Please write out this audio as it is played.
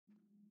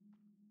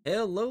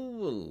Hello,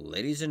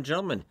 ladies and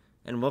gentlemen,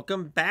 and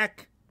welcome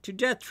back to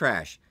Death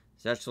Trash.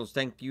 Special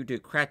thank you to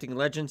Crafting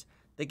Legends.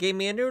 They gave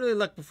me an early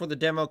look before the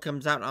demo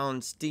comes out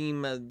on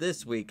Steam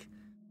this week.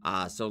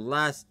 So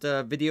last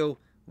video,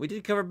 we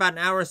did cover about an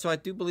hour, so I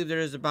do believe there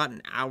is about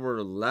an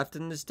hour left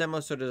in this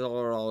demo, so the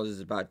overall is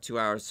about 2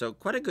 hours, so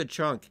quite a good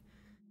chunk.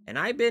 And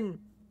I've been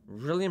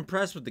really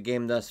impressed with the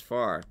game thus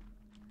far.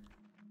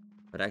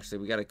 But actually,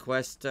 we got a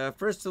quest.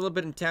 First, a little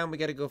bit in town, we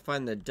got to go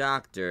find the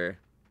doctor.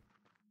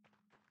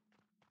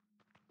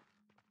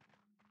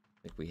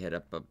 I think we head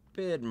up a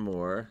bit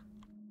more.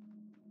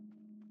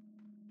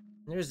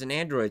 There's an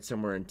android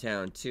somewhere in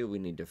town, too, we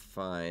need to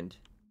find.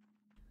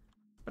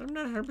 But I'm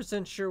not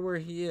 100% sure where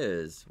he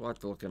is. We'll have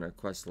to look in our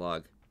quest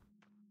log.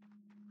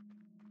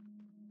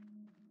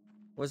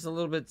 Was a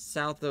little bit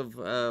south of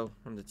one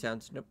of the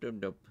towns.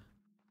 Nope.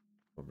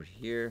 Over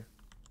here.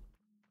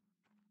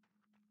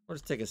 We'll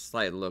just take a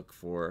slight look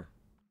for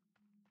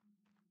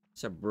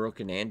some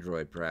broken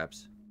android,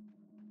 perhaps.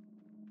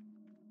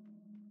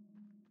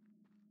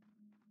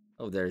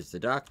 Oh, there's the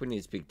doc. We need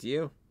to speak to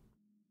you.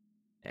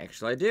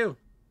 Actually, I do.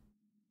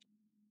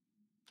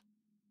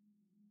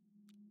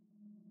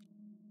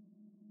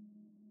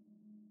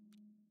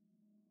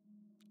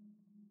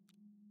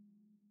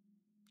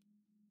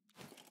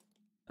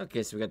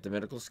 Okay, so we got the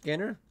medical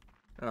scanner.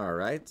 All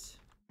right.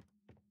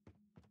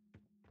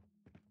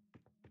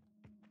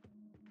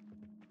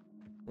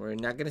 We're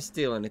not going to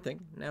steal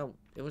anything. Now,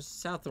 it was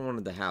south of one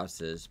of the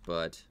houses,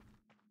 but...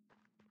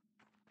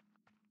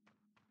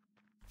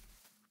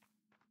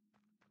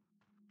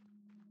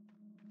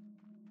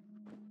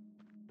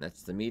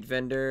 That's the meat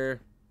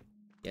vendor.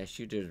 Yeah,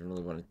 she didn't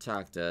really want to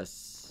talk to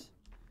us.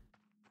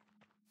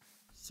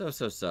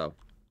 So.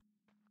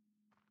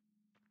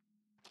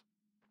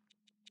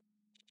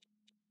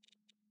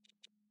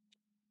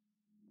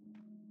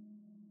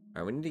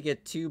 Alright, we need to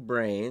get 2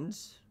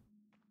 brains.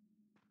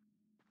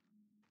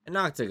 An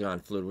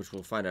octagon fluid, which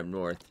we'll find up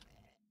north.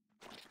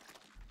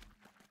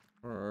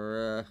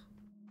 Or,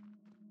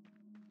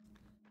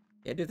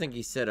 yeah, I do think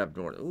he said up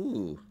north.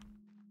 Ooh.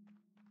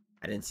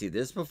 I didn't see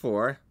this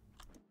before.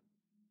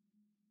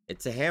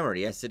 It's a hammer.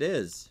 Yes, it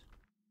is.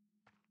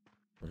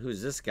 Well,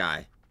 who's this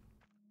guy?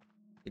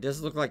 He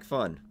does look like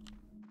fun.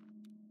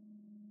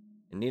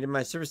 In need of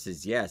my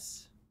services,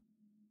 yes.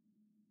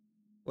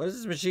 What is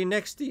this machine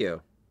next to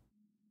you?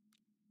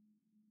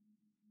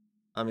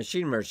 A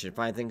machine merchant.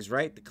 Find things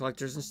right. The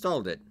collector's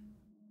installed it.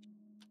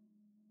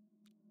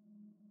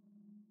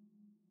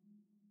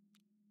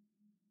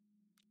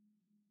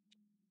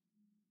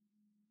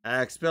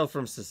 Expelled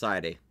from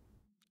society.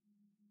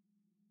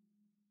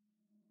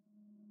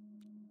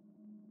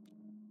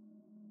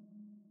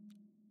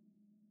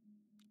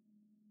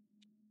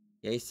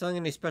 Yeah, he's selling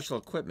any special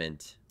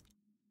equipment.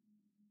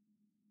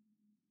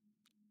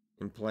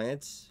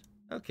 Implants.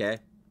 Okay.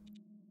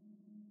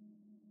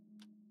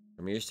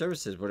 From your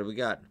services, what do we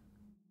got?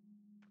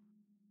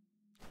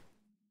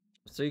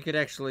 So you could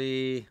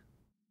actually...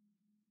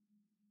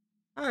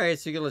 Alright,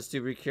 so let's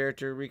do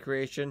character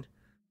recreation.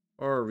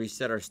 Or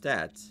reset our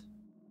stats.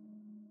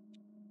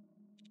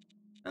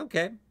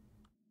 Okay.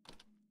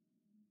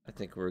 I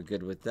think we're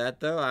good with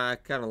that, though. I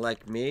kind of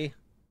like me.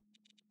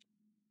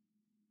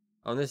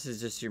 Oh, this is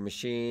just your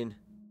machine.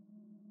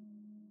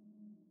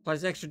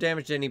 Applies extra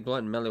damage to any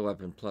blunt and melee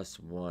weapon,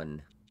 +1.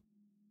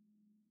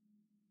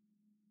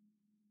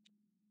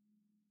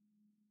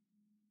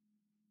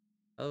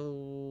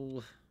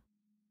 Oh.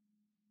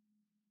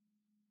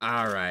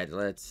 Alright,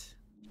 let's...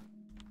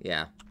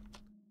 Yeah.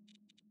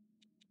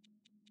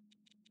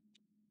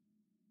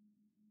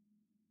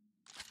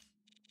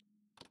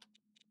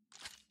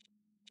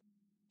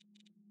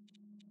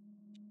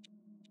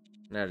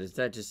 Now, does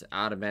that just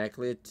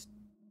automatically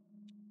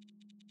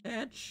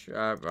attach?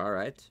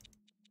 Alright.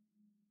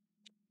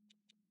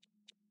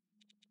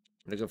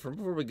 I'm gonna go from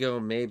where we go,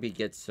 maybe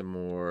get some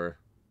more...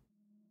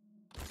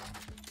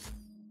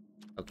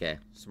 Okay,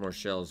 some more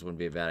shells wouldn't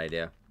be a bad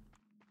idea.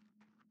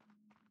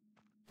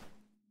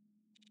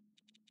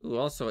 Ooh,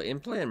 also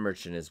implant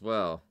merchant as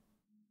well.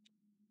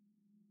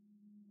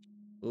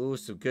 Ooh,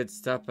 some good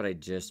stuff, but I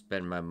just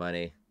spent my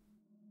money.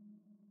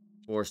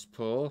 Force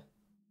pull.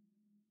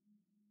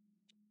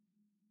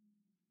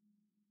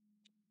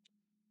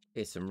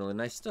 Okay, some really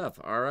nice stuff.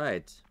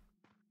 Alright.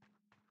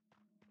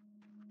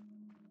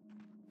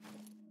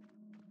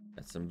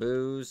 Got some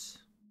booze.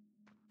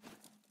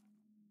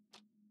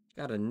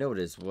 Got a note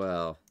as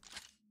well.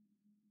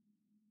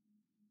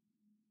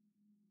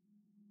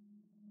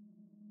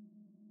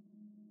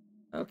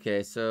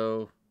 Okay,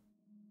 so...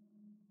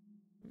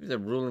 the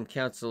ruling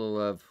council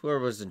of whoever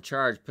was in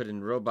charge put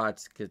in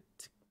robots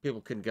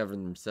people couldn't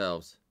govern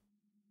themselves.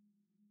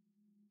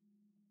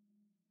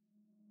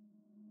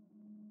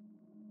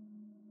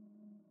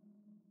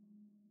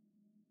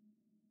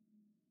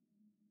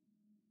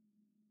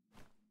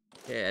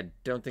 Okay, I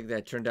don't think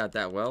that turned out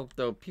that well.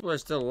 Though people are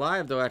still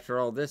alive, though, after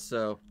all this,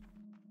 so...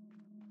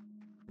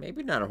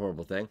 maybe not a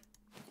horrible thing.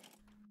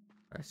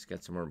 Alright, just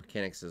got some more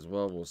mechanics as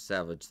well. We'll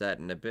salvage that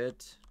in a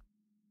bit.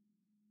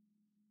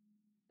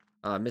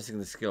 Missing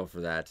the skill for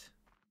that.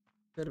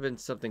 Could have been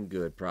something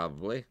good,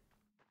 probably.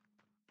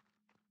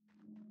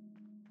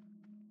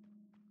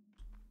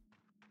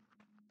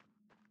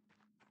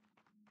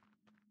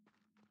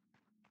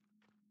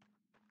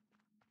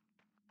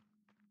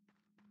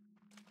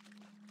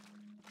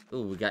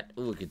 Ooh,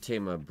 we could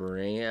tame a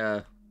brain,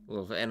 a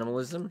little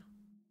animalism.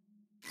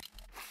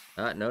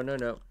 No, no,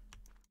 no.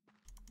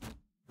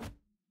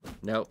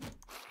 Nope.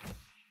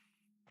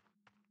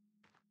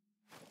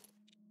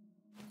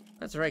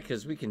 That's right,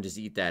 because we can just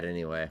eat that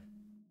anyway.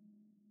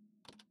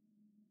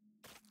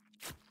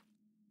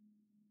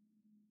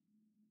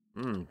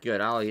 Good.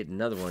 I'll eat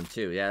another one,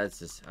 too. Yeah, that's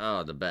just,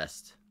 oh, the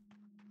best.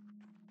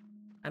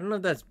 I don't know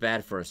if that's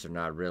bad for us or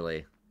not, really,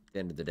 at the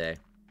end of the day.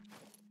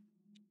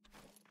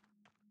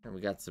 And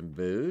we got some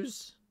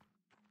booze.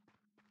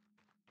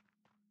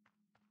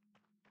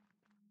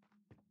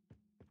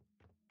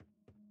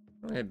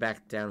 I'm gonna head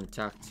back down and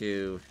talk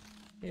to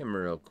him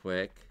real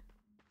quick.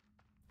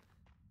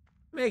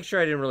 Make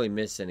sure I didn't really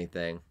miss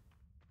anything.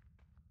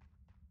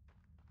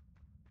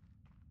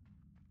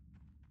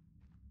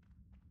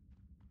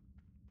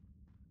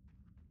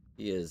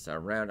 He is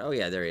around. Oh,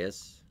 yeah, there he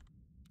is.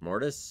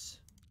 Mortis.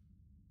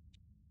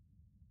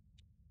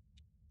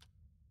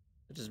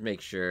 Just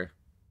make sure.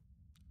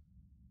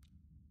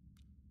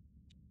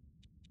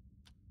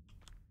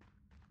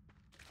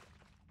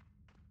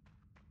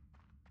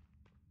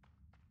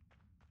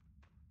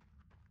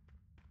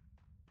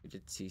 We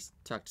did see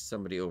talk to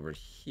somebody over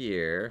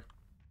here.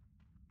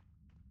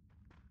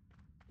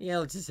 Yeah,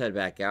 let's just head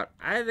back out.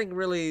 I think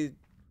really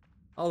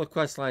all the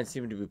quest lines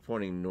seem to be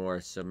pointing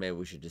north, so maybe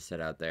we should just head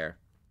out there.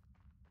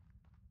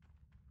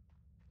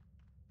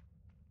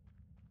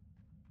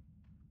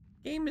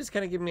 Game is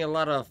kind of giving me a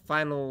lot of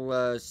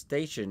Final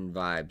Station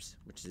vibes,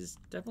 which is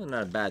definitely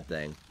not a bad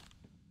thing.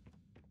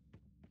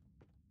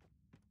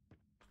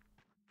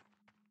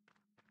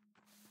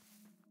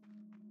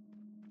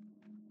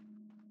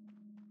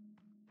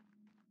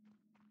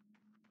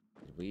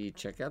 Did we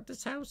check out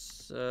this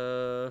house?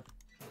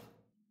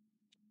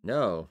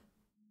 No.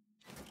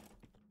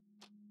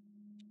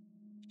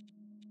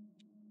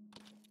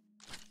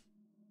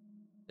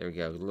 There we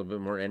go. A little bit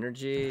more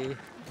energy.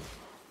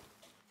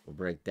 We'll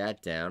break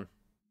that down.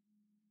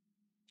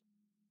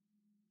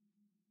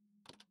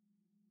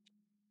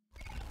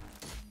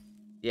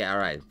 Yeah,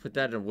 alright. Put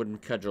that in a wooden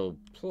cudgel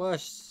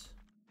plus.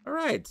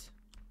 Alright.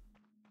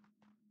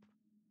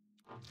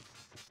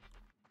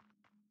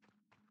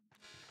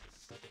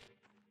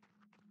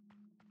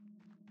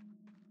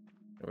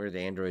 Where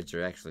the androids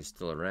are actually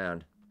still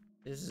around.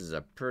 This is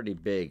a pretty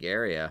big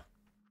area.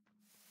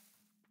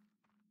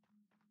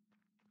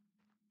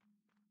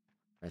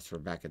 Guess we're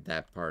back at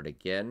that part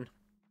again.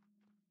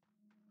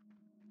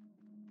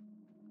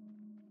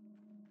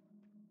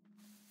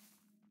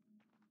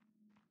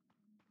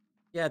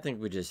 Yeah, I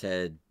think we just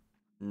head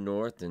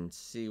north and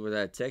see where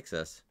that takes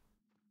us.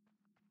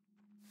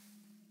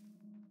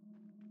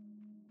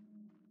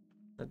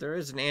 But there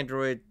is an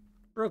android,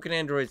 broken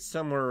android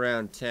somewhere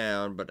around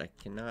town, but I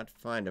cannot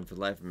find him for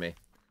the life of me.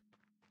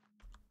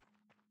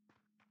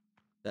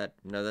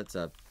 No, that's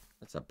a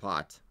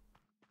pot.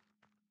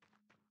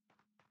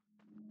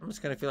 I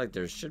almost kind of feel like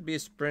there should be a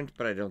sprint,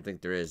 but I don't think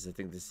there is. I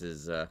think this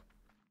is, I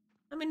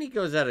mean, he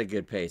goes at a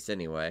good pace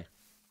anyway.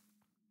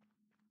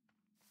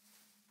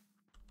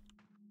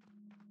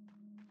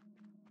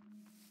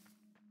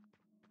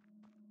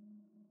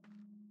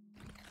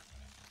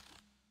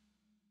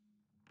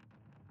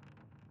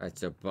 Alright,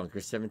 so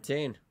Bunker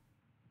 17.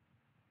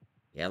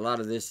 Yeah, a lot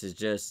of this is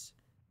just...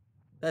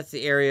 That's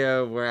the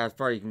area where how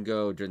far you can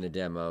go during the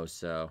demo,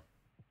 so...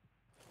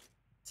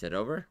 Let's head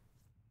over.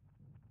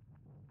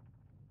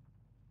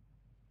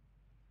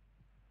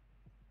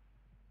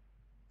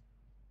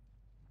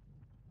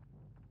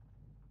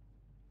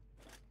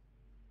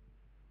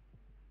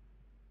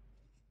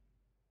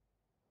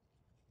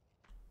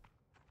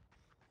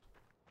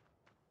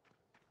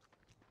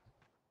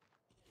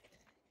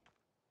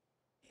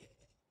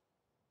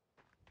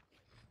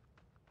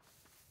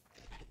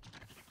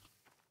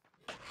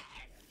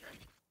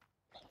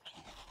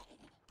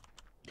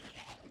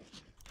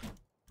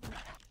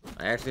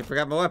 I actually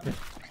forgot my weapon.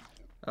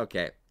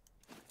 Okay.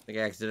 I think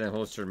I accidentally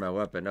holstered my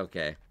weapon.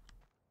 Okay.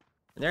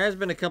 And there has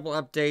been a couple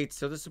updates,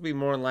 so this will be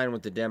more in line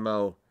with the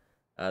demo.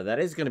 That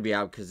is going to be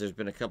out because there's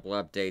been a couple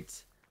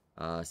updates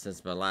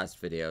since my last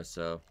video,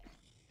 so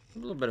a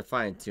little bit of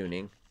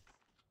fine-tuning.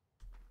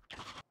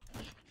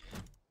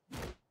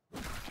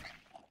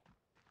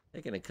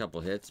 Taking a couple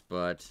hits,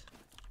 but...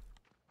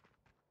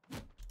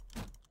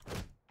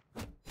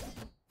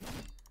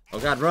 Oh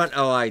god, run!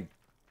 Oh, I...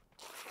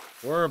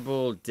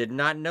 Horrible. Did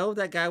not know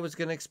that guy was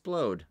going to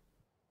explode.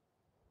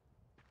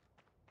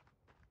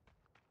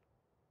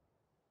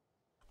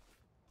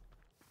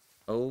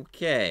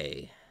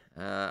 Okay.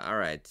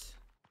 Alright.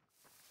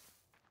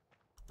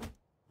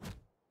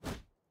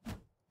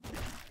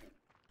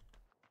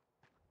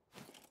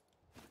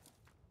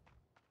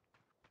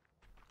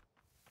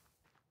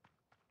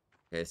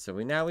 Okay, so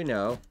we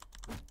know.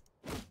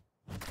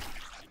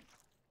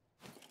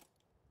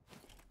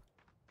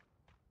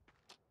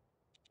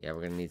 Yeah,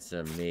 we're gonna need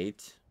some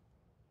meat.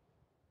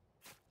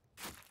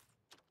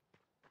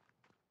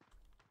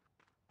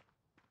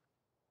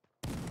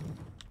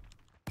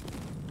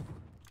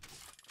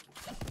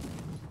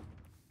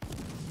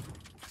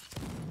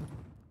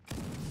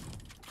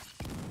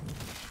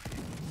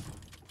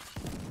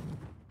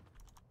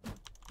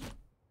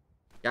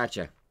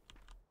 Gotcha.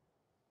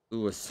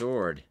 Ooh, a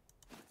sword.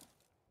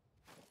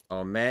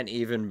 Oh man,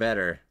 even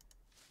better.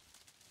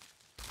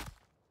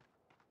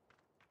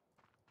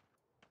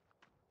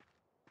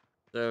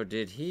 So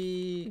did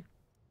he...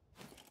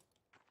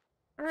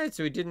 Alright,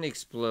 so he didn't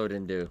explode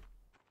into...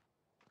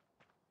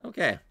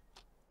 Okay.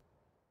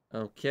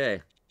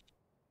 Okay.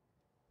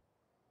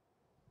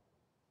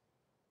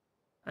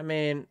 I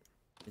mean,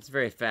 it's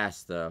very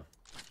fast though.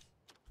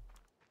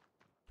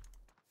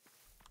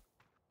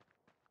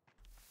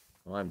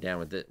 Well, I'm down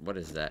with it. What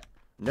is that?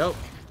 Nope.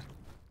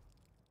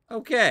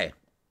 Okay.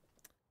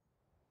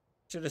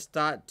 Should have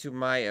stuck to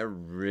my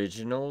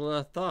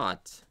original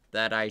thought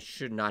that I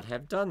should not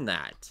have done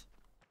that.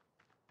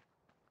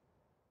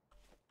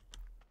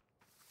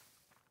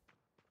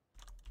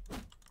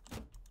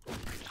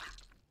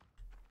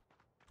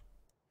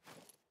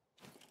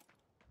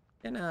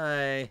 Can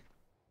I...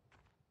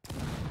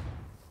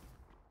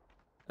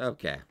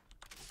 Okay.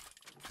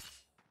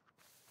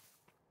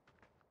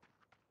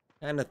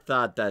 Kinda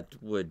thought that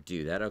would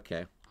do that.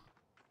 Okay.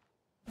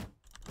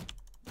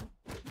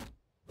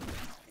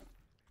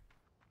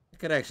 I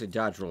could actually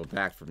dodge roll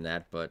back from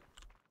that, but...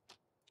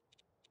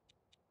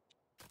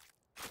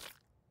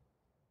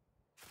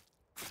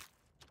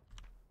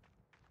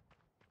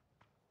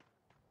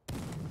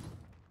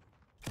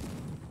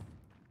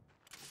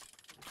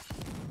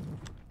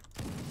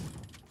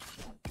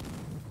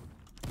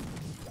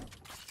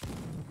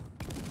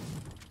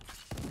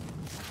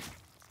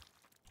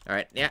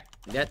 Alright, yeah.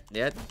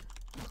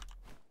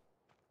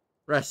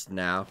 Rest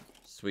now,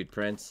 sweet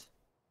prince.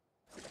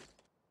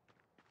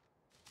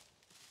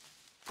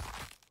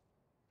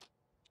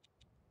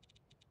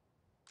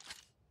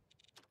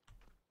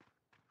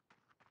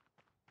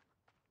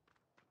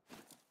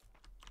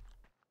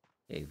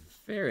 Okay,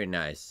 very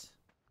nice.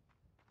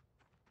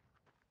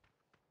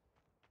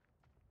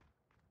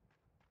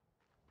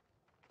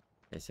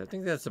 Okay, so I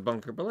think that's a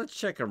bunker, but let's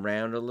check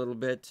around a little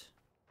bit.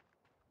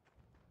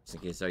 Just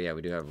in case, oh yeah,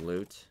 we do have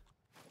loot.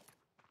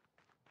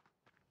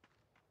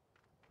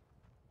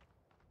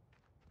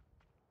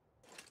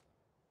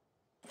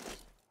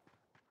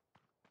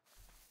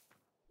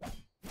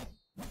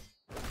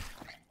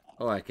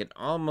 Oh, I can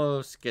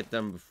almost get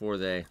them before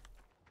they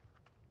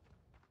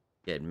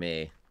get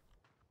me.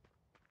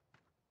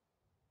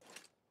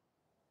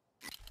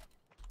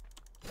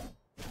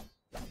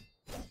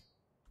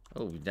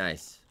 Oh,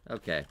 nice.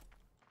 Okay.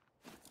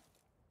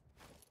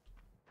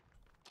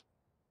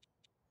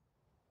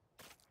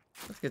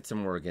 Let's get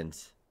some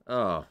organs.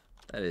 Oh,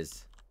 that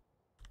is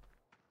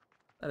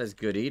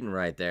good eating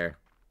right there.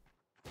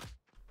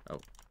 Oh.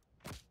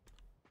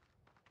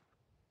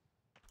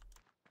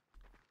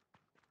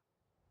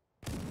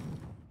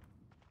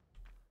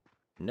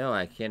 No,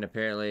 I can't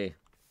apparently.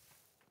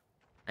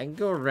 I can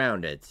go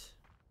around it.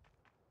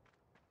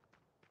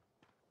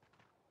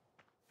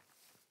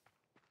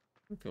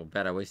 I feel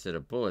bad I wasted a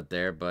bullet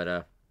there,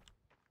 but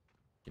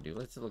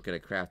let's look at a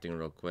crafting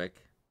real quick.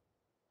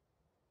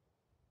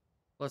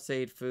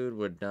 +8 food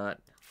would not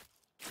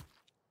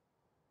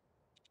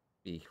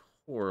be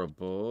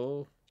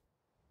horrible.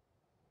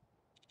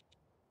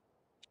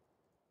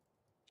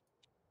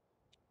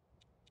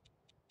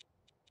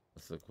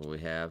 Let's look what we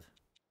have.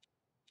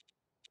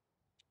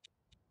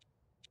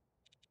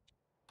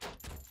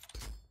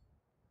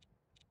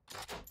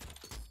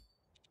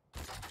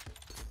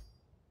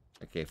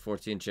 Okay,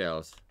 14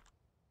 shells.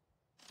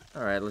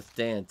 Alright, let's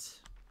dance.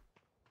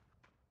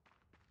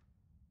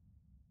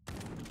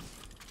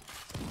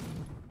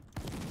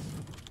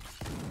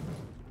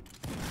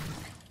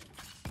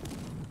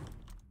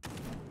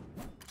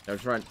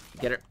 Let's run.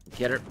 Get her.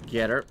 Get her.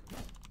 Get her.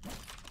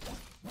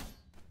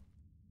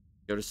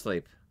 Go to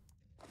sleep.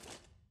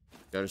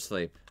 Go to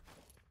sleep.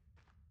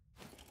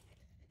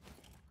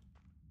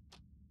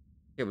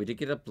 Okay, we did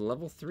get up to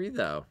level 3,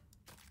 though.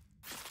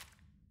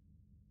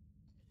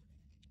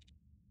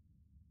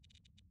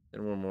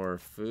 Then one more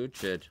food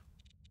should...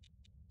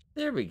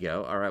 There we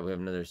go. Alright, we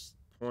have another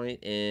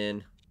point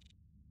in...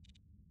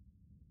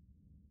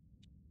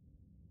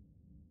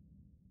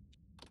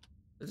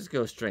 Let's just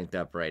go strength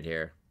up right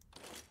here.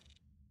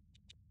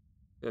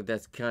 So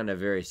that's kind of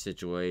very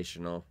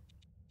situational.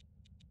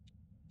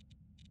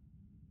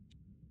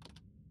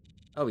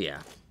 Oh,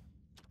 yeah.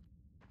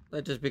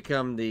 Let's just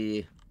become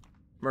the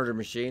murder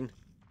machine.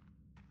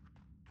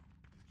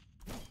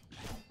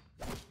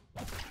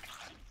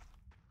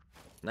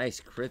 Nice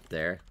crit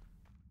there.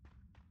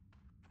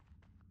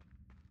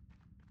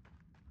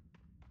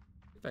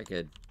 If I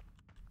could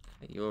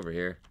get you over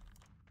here.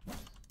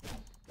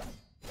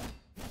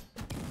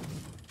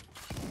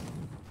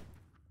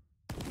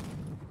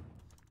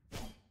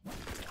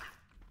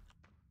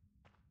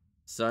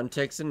 Sun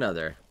takes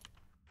another.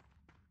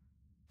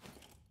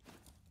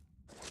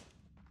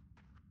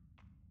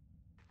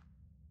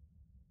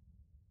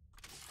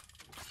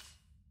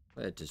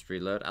 Let just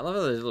reload. I love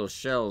how those little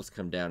shells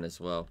come down as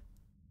well.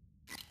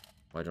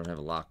 Oh, I don't have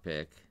a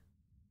lockpick.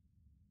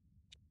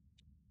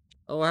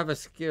 Oh, I have a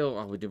skill.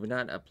 Oh, did we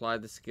not apply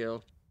the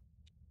skill?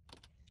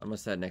 I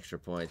must have an extra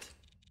point.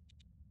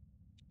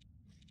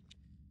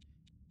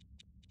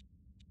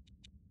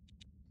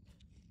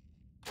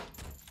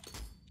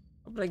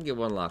 Oh, but I can get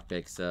one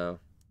lockpick, so.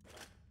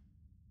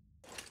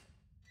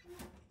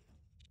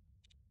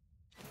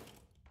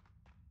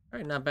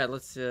 Alright, not bad.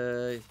 Let's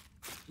use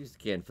the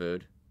canned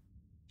food.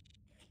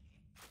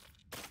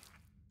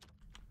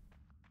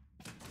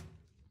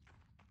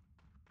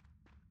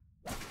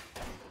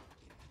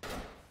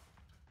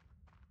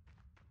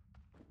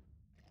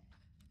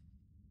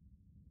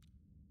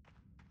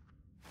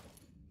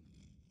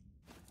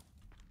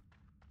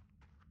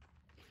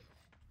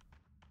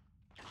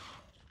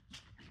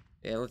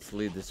 Yeah, let's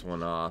leave this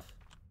one off.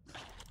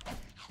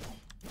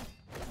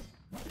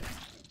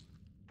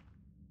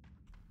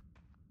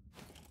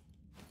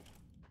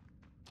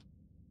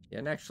 Yeah,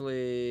 and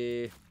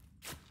actually...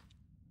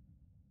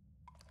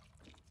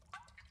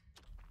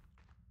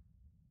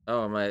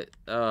 Oh, I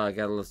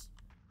got a little...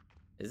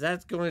 Is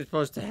that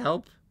supposed to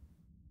help?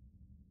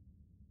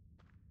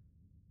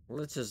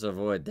 Let's just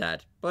avoid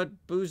that.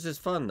 But booze is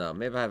fun, though.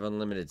 Maybe I have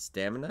unlimited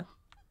stamina?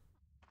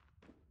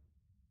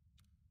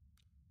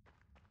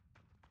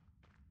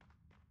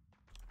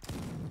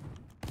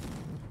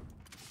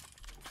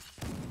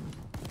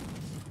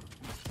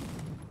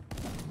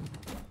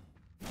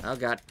 Oh,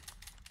 God.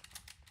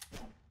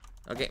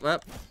 Okay,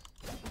 well.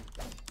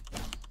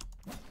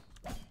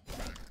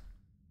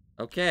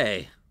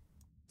 Okay.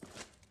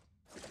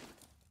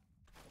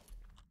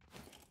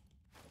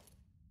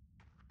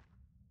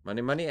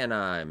 Money, money, and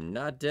I'm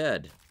not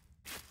dead.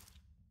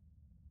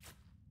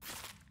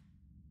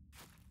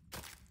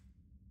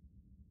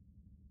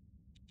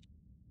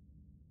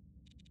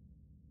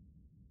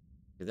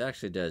 It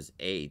actually does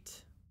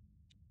 8.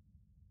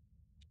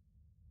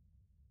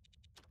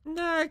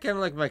 Nah, I kind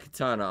of like my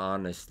katana,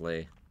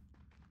 honestly.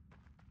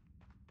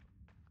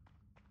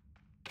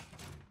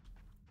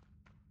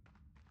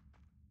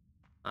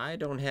 I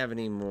don't have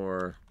any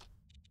more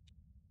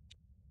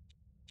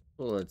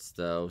bullets,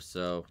 though,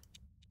 so...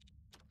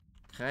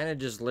 kind of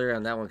just leery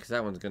on that one, because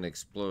that one's going to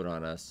explode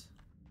on us.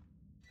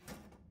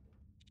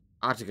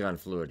 Octagon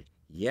fluid.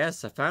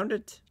 Yes, I found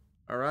it.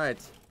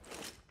 Alright.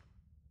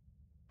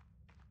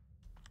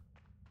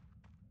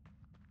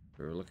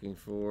 We're looking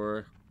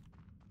for...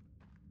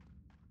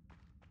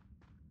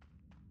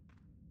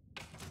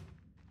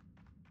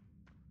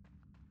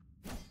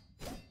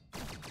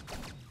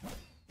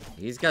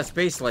 He's got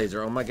space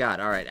laser. Oh my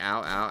god. Alright.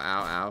 Ow, ow,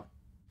 ow, ow.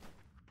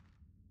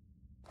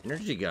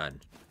 Energy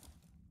gun.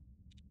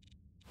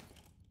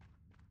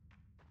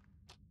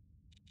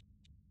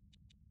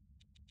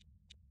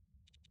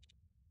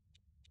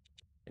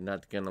 I'm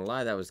not gonna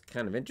lie, that was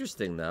kind of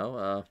interesting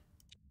though.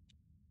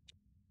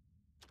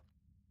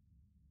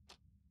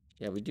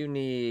 Yeah, we do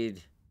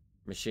need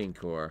machine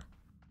core.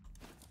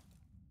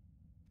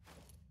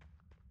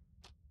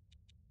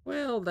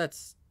 Well,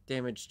 that's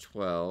damage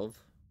 12.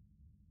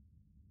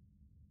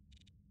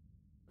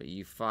 But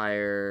you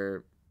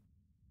fire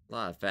a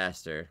lot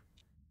faster.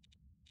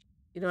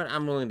 You know what?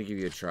 I'm willing to give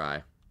you a try.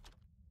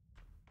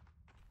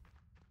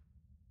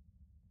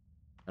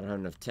 I don't have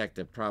enough tech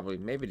to probably...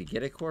 maybe to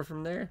get a core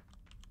from there?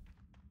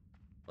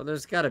 Well,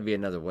 there's got to be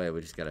another way.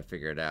 We just got to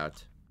figure it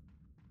out.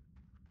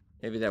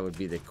 Maybe that would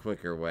be the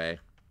quicker way.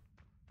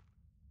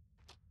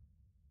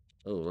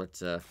 Oh,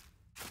 let's,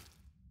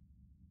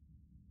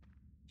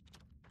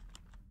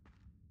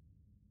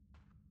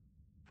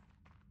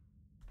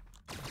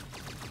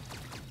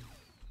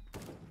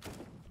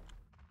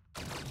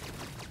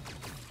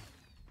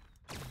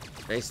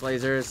 space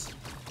lasers.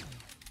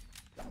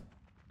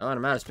 Oh, and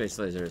I'm out of space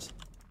lasers.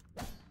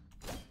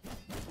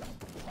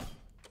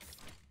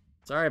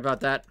 Sorry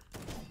about that.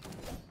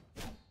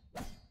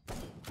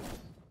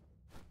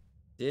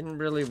 Didn't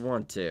really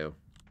want to,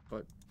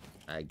 but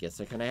I guess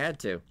I kind of had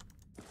to.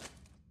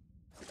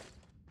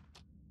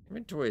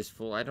 Inventory is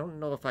full. I don't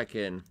know if I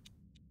can...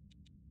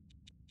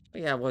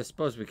 yeah, well, I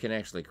suppose we can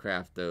actually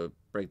craft those,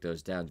 break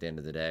those down at the end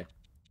of the day.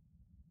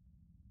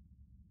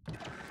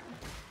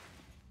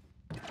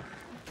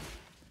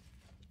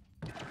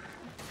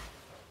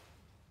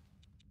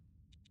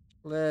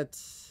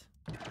 Let's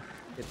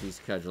get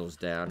these cudgels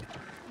down.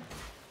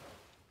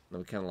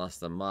 We kind of lost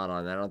the mod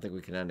on that. I don't think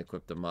we can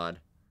unequip the mod.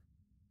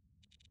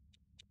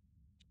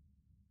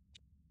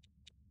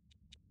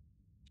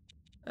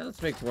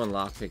 Let's make one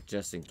lockpick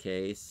just in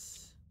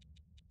case.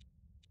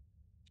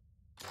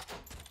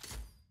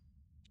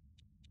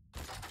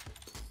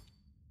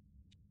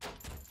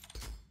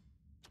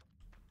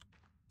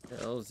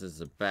 Those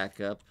is a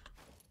backup.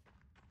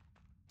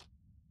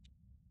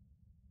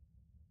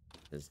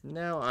 Because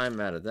now I'm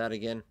out of that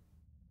again.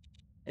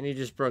 And you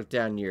just broke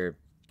down your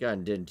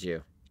gun, didn't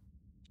you?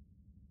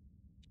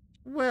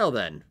 Well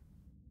then.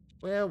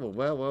 Well, well,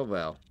 well, well,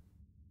 well.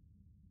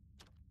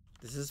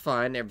 This is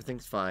fine.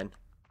 Everything's fine.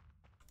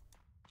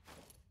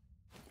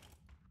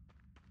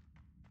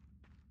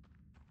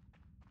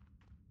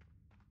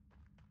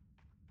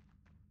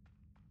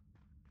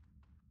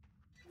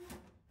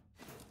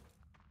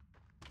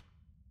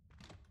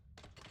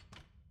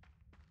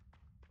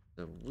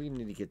 So we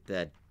need to get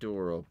that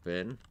door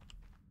open.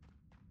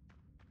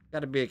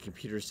 Gotta be a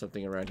computer or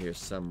something around here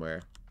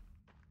somewhere.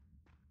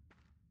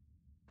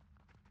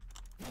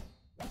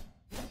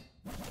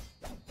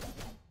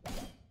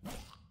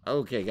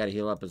 Okay, gotta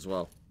heal up as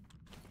well.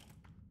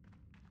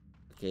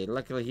 Okay,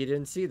 luckily he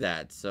didn't see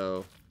that,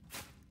 so...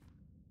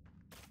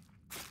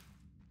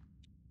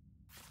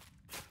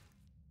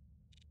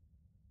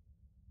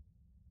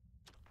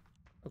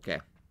 Okay.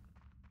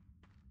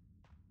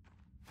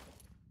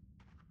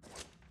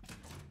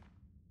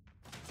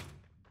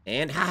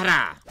 And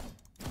ha-ha!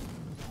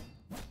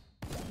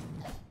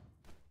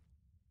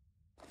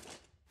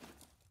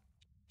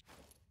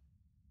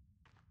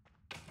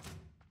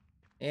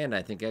 And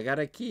I think I got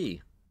a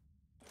key.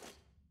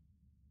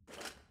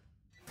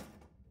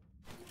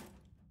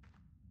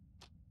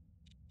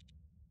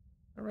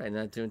 Alright,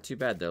 not doing too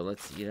bad though.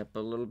 Let's eat up a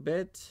little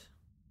bit.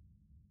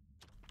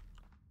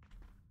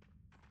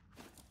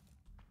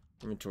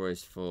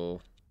 Inventory's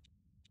full.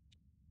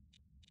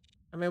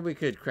 I mean, we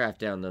could craft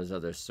down those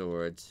other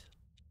swords.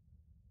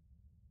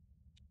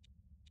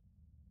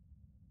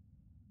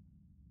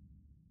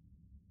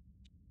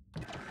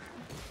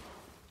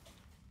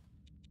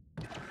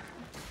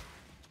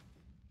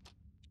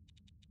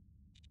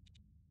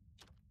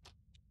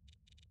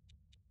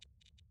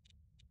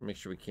 Make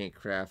sure we can't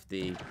craft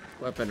the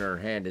weapon in our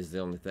hand is the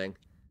only thing.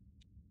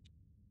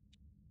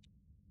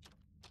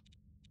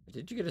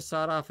 Did you get a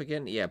sawed off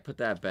again? Yeah, put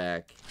that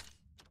back.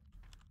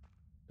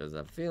 Because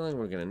I'm feeling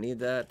we're going to need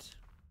that.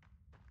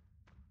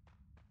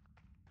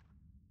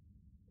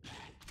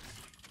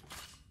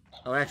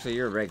 Oh, actually,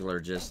 you're a regular,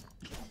 just...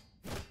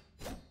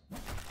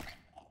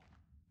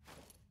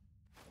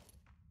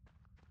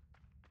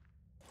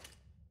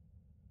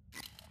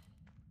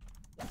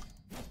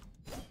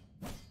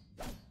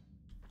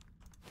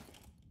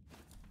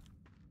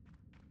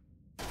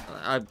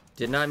 I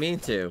did not mean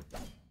to.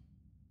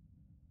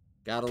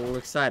 Got a little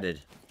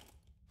excited.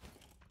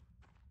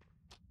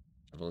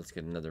 Well, let's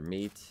get another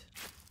meat.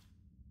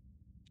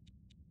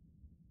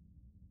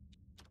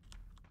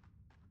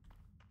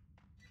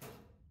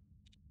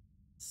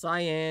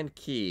 Cyan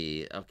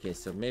key. Okay,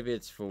 so maybe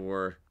it's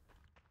for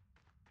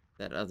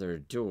that other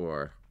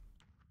door.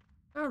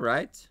 All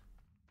right.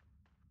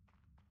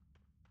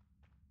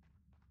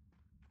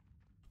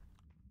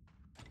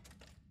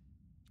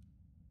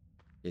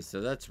 Okay,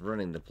 so that's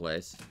running the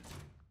place.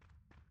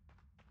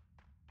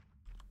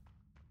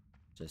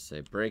 Just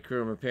a break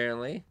room,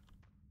 apparently.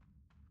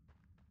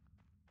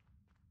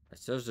 I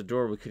suppose the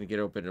door we couldn't get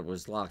open, it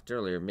was locked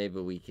earlier. Maybe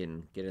we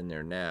can get in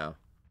there now.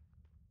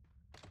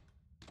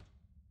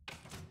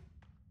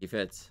 He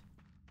fits.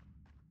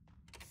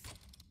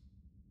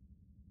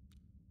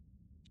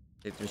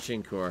 Take the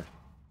machine core.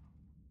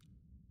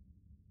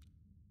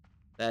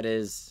 That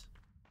is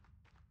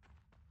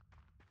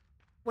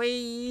way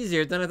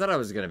easier than I thought it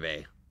was gonna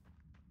be.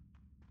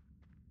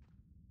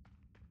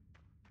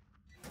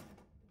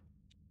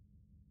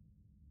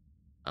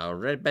 Oh,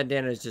 red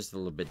bandana is just a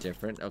little bit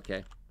different.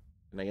 Okay.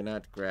 Can I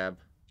not grab?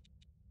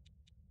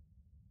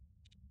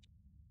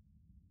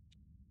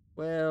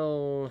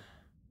 Well...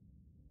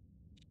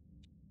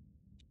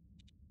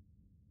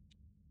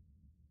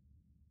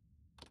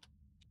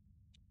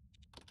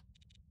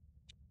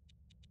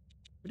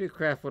 we do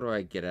craft, what do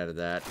I get out of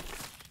that?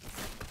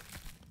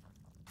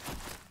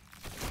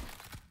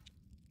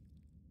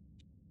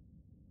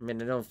 I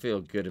mean, I don't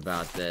feel good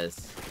about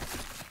this.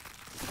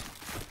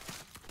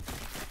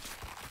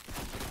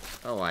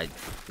 Oh,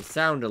 the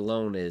sound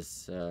alone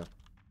is,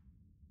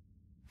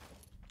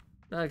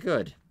 not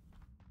good.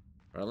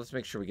 Alright, let's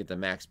make sure we get the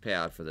max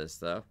payout for this,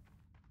 though.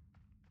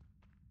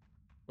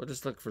 We'll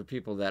just look for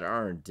people that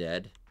aren't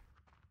dead.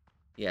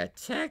 Yeah,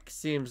 tech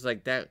seems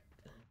like that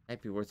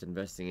might be worth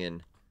investing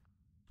in.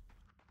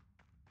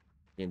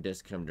 Game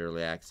does come to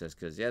early access,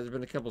 because, yeah, there's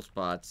been a couple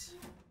spots.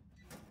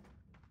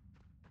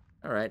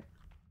 Alright.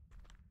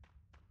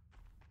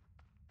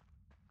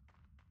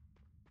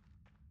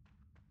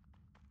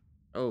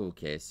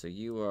 Okay, so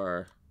you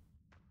are...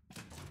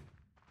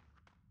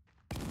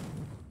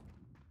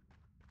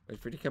 wait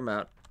for you to come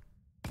out.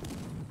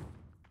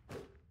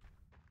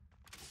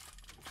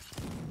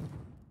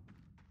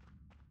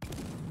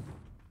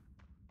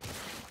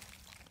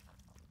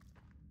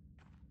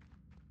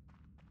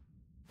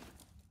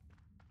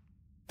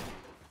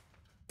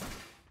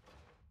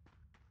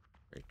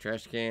 Great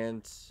trash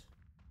cans.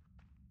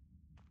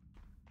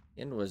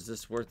 And was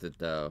this worth it,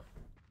 though?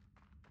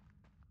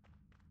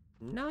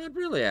 Not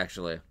really,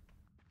 actually.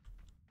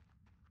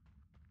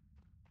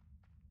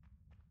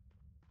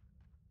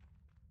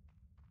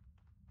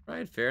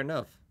 Right, fair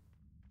enough.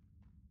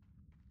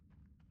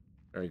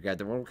 Alright, got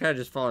the one. We're kind of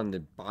just following the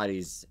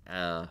bodies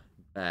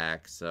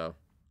back, so.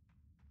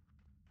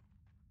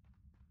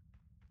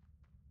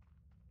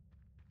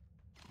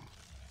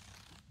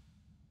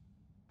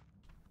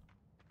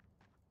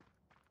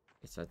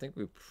 Okay, so I think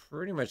we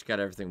pretty much got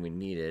everything we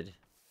needed.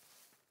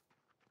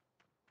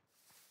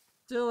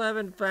 Still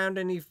haven't found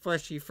any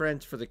fleshy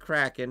friends for the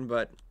Kraken,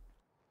 but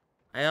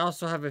I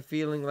also have a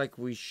feeling like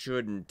we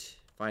shouldn't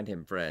find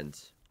him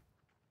friends.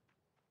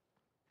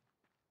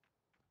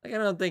 Like,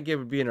 I don't think it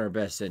would be in our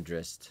best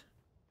interest.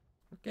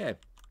 Okay.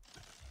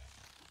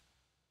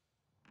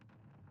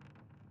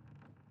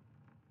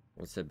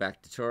 Let's head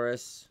back to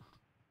Taurus.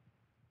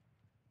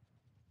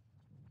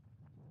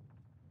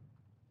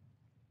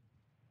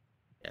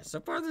 Yeah, so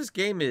far this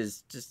game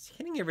is just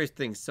hitting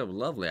everything so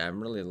lovely.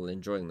 I'm really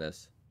enjoying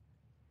this.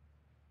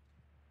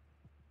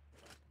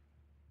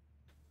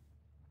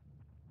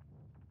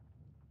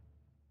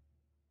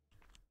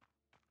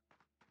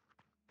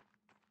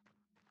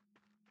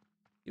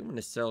 You want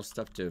to sell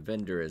stuff to a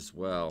vendor as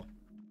well.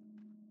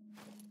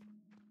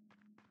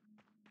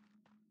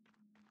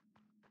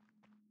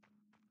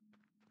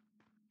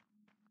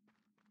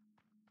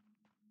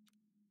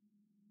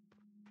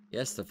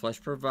 Yes, the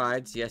flesh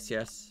provides. Yes,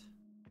 yes.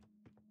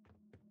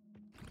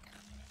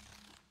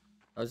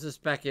 Oh, is this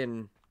back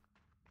in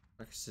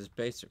Marcus's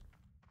base?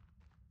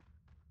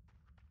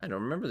 I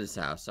don't remember this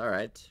house.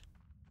 Alright.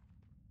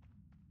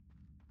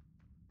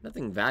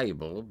 Nothing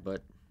valuable,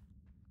 but...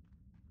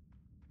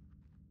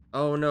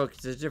 Oh, no,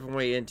 because there's a different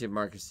way into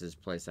Marcus's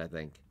place, I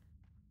think.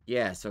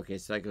 Yes, okay,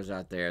 so that goes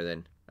out there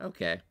then.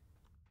 Okay.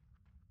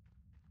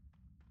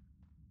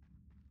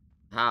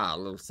 Ha, a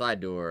little side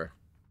door.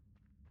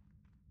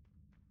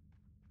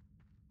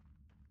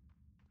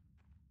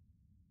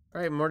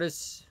 Alright,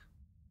 Mortis.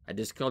 I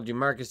just called you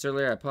Marcus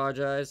earlier. I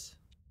apologize.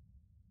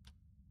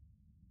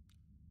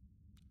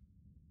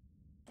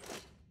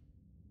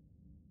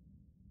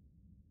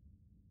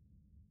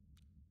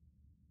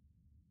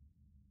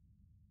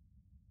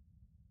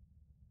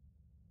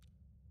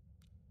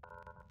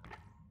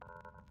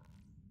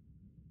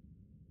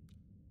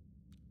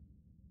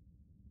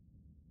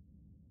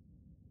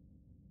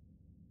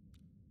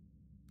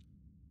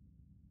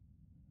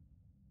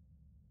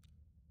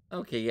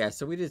 Okay, yeah,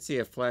 so we did see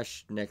a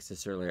flesh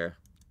nexus earlier.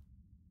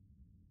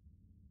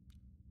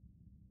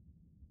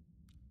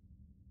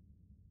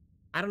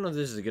 I don't know if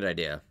this is a good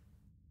idea.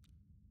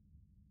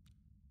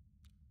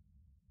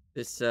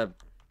 This,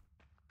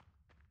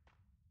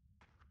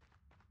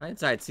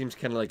 hindsight seems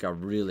kind of like a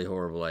really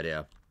horrible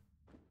idea.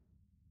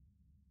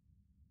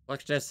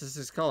 Flesh nexus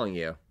is calling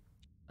you.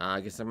 I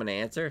guess I'm gonna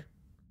answer.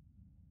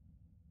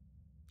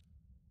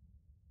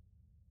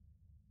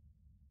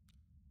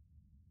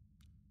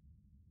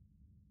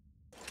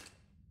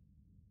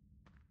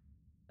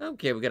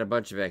 Okay, we got a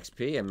bunch of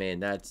XP. I mean,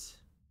 that's...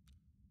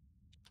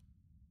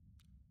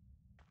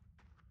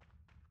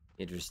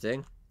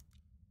 interesting.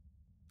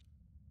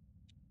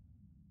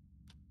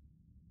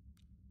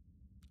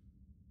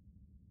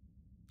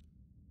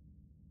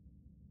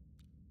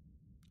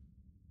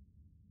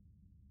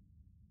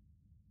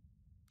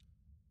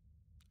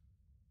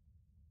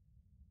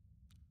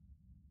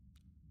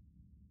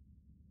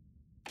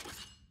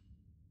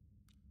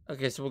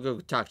 Okay, so we'll go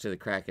talk to the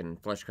Kraken,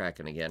 Flesh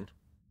Kraken again.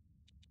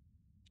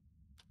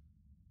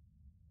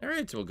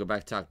 Alright, so we'll go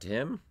back talk to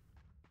him.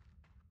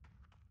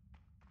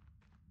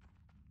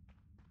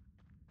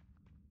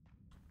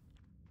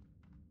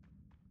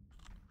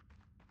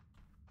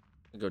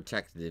 We'll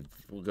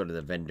go to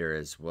the vendor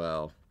as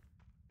well.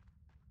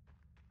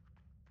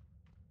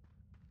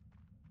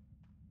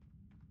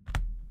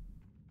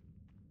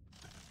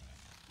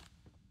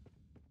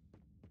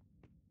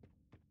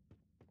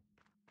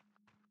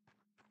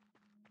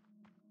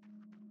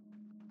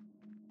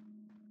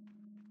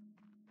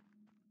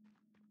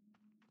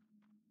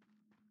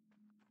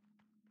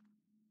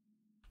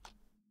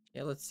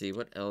 Yeah, let's see,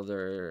 what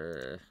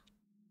elder...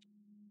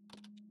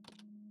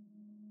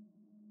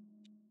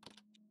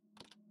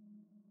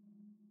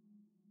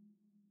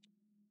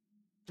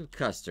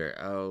 Custer.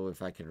 Oh,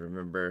 if I can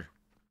remember.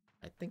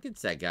 I think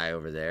it's that guy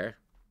over there.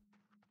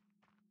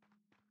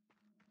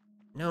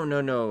 No,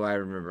 no, no, I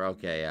remember.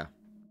 Okay, yeah.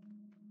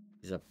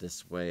 He's up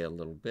this way a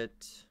little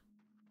bit.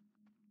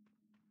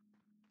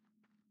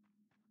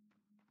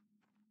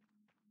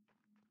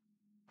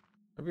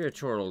 Over here,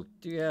 Chortle,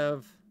 do you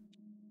have...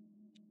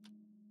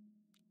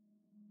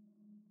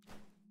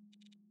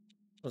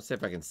 Let's see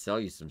if I can sell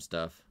you some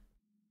stuff.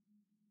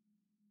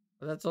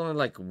 Well, that's only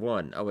like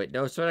one. Oh, wait,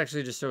 no, so it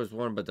actually just shows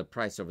one, but the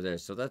price over there.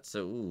 So that's,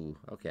 ooh,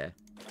 okay.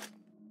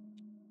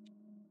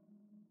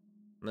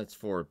 That's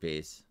 4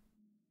 apiece.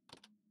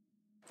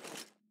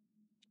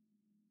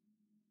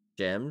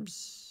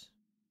 Gems?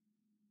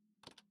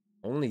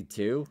 Only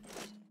 2?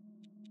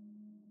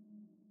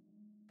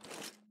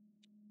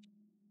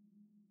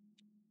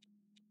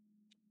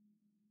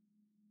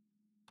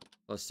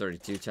 Plus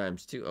 32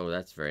 times 2. Oh,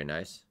 that's very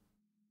nice.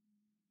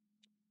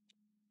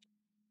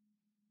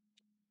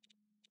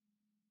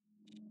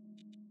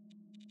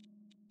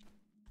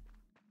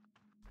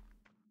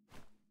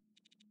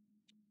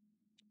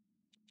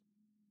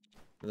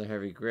 Another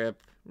heavy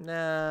grip.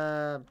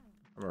 Nah, I'm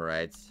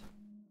alright.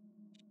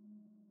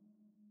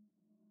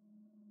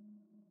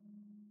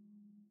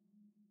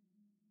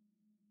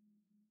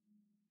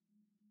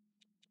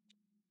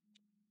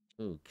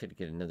 Ooh, could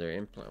get another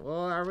implant.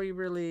 Well, are we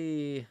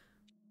really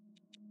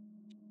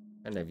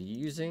kind of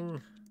using?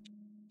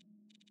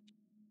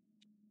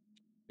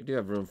 We do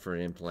have room for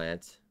an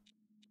implant.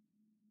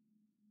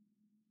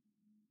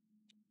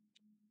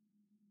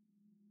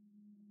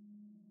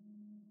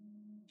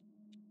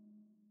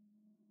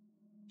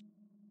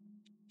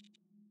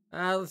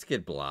 Let's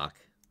get block.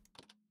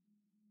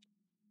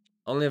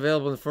 Only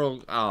available in the full.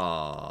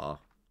 Aww.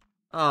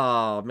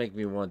 Oh, make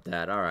me want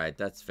that. Alright,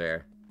 that's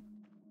fair.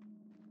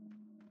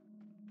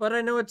 But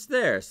I know it's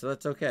there, so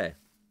that's okay.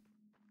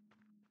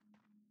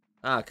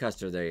 Ah,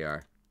 Custer, there you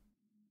are.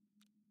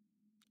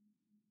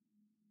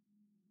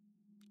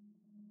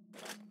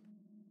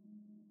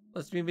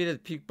 Let's meet at the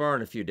Puke Bar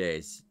in a few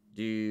days.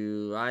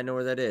 Do I know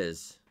where that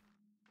is?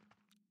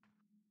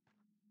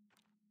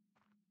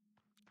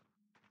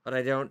 But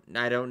I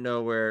don't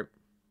know where.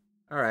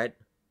 Alright.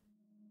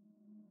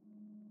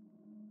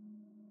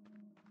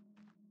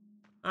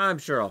 I'm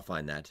sure I'll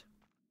find that.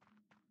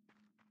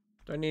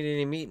 Do I need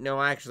any meat? No,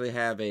 I actually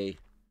have a...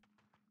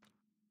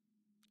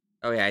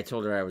 Oh yeah, I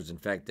told her I was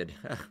infected.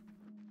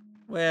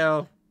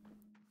 Well...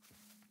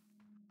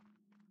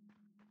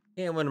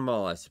 Can't win them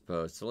all, I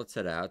suppose. So let's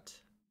head out.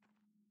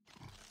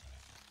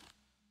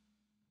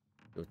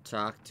 Go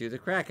talk to the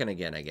Kraken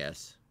again, I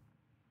guess.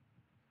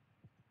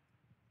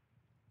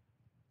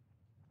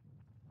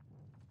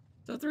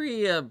 So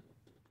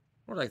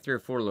more like 3 or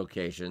 4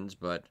 locations,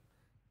 but...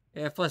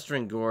 Yeah,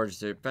 Festering Gorge,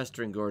 there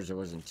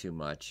wasn't too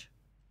much.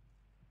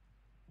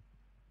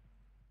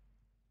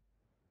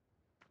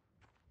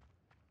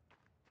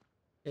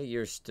 Okay,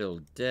 you're still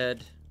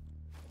dead.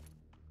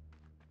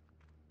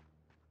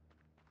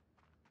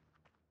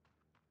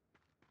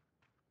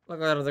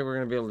 Luckily, I don't think we're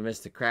going to be able to miss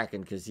the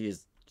Kraken, because he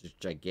is just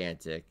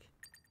gigantic.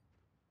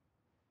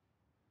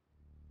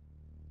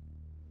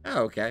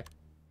 Oh, okay.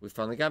 We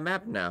finally got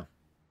mapped now.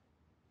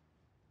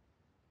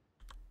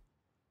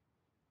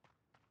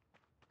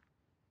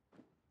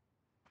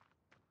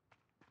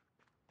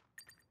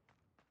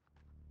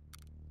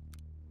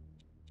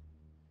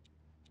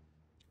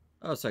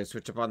 Oh, so I can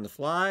switch up on the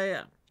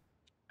fly?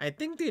 I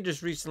think they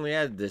just recently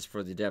added this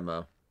for the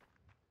demo.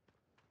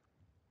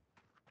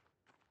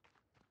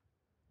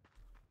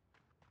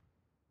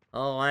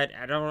 Oh, I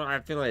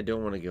feel like I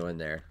don't want to go in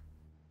there.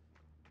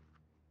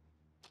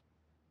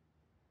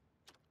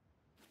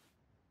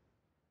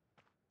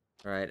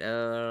 Alright,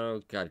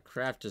 oh god,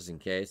 craft just in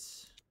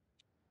case.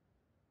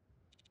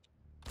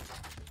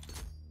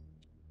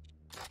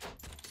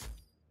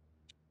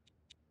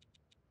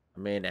 I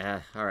mean,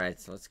 alright,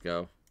 so let's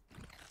go.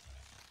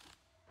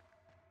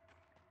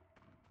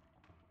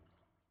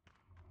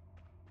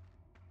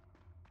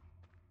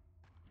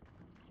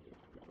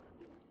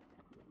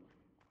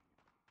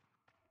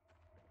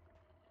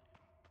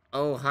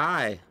 Oh,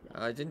 hi.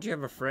 Didn't you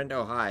have a friend?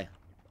 Oh, hi.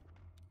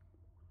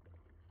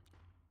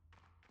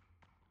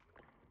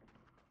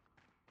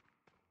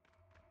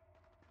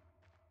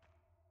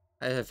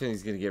 I have a feeling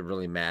he's gonna get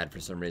really mad for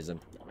some reason.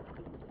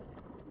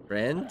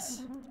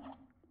 Friends?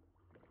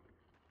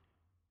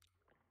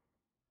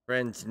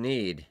 Friends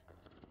need.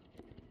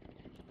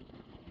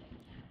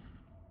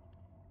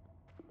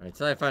 Alright,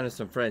 until I find him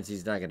some friends,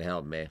 he's not gonna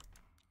help me.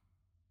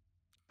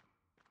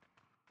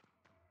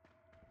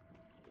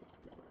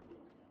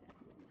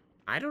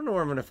 I don't know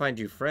where I'm gonna find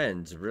you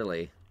friends,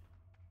 really.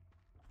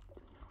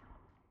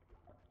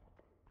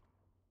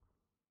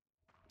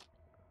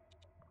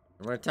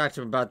 I'm gonna talk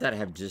to him about that. I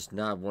have just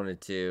not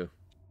wanted to.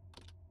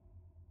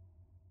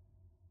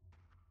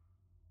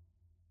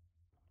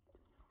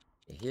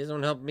 He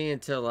doesn't help me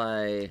until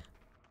I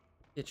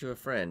get you a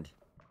friend.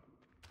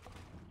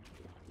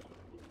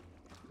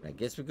 I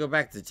guess we go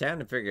back to town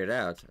and figure it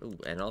out. Ooh,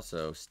 and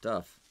also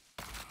stuff.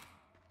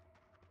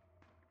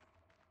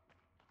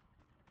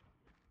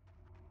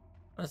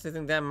 Honestly, I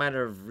think that might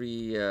have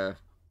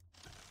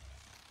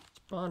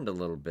spawned a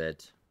little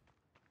bit.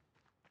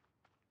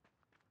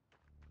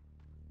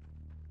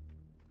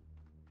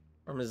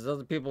 Problem is, the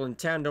other people in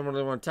town don't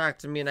really want to talk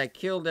to me, and I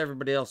killed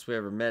everybody else we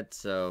ever met,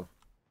 so...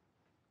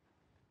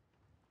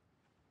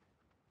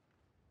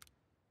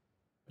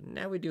 But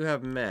now we do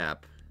have a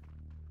map.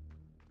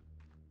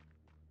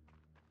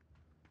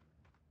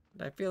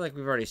 I feel like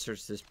we've already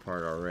searched this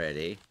part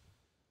already.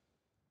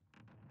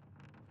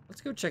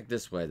 Let's go check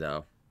this way,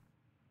 though.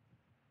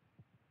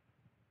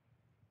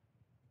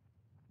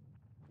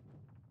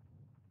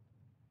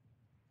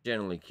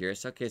 Generally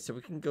curious. Okay, so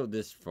we can go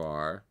this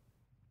far.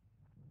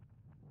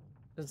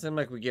 Doesn't seem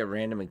like we get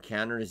random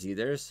encounters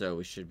either, so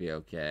we should be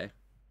okay.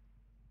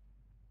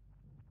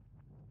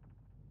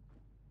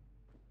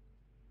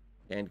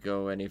 Can't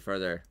go any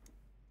further.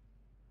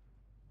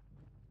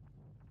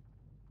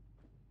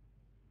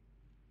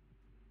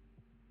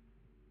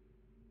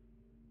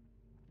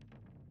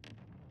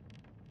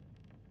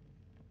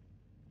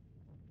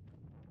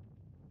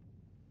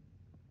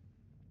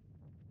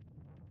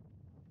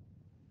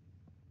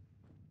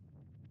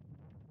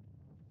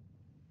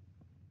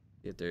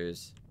 If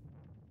there's...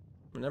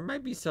 I mean, there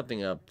might be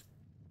something up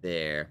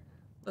there.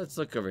 Let's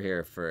look over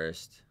here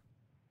first.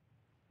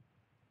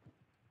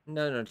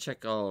 No,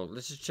 check all...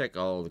 Let's just check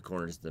all the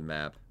corners of the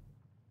map.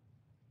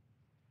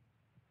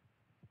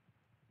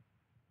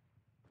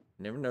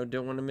 Never know,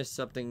 don't want to miss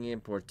something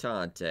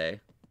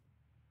importante.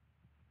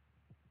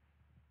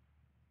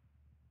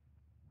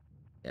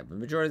 Yeah, but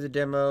majority of the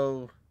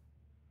demo...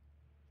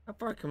 How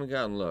far can we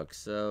go and look?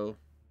 So...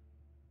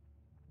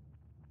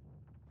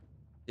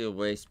 Steel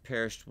waste,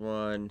 perished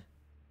one,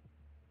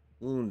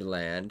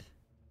 woundland.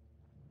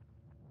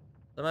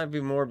 There might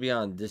be more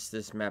beyond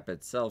this map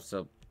itself,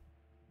 so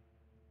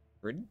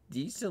pretty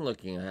decent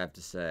looking, I have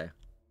to say.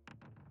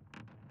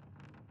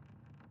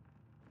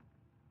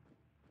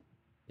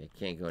 Yeah,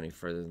 can't go any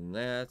further than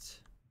that.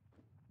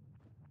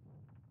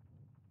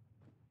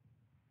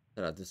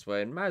 Head out this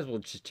way, and might as well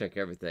just check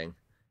everything.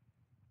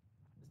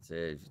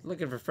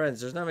 Looking for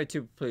friends. There's not many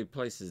too many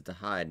places to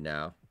hide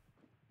now.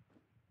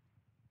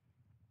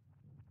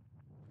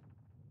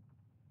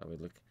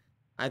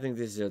 I think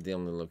these are the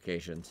only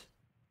locations.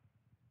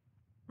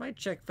 Might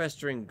check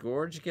Festering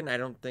Gorge again. I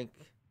don't think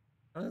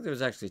there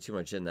was actually too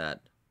much in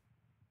that.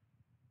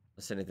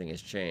 Unless anything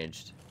has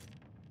changed.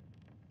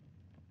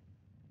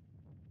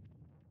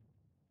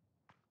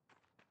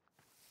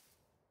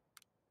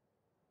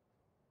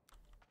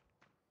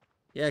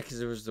 Yeah, because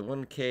there was the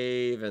one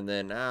cave, and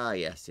then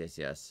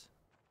yes.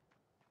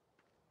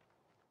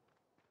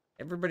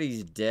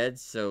 Everybody's dead,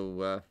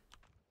 so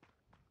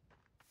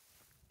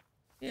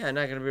yeah,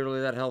 not gonna be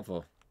really that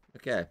helpful.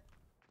 Okay.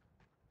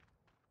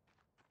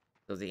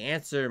 So the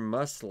answer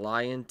must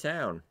lie in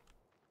town.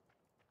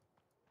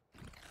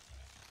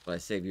 Will I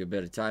save you a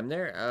bit of time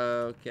there?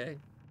 Okay.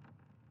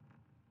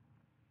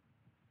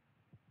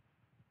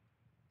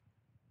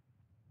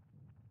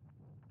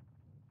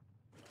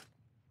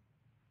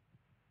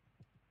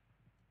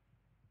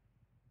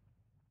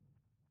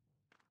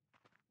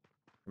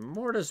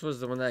 Mortis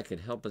was the one that could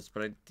help us,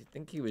 but I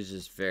think he was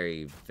just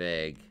very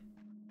vague.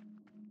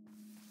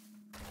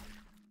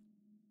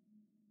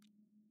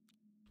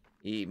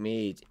 Eat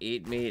meat,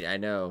 eat meat. I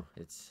know,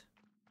 it's...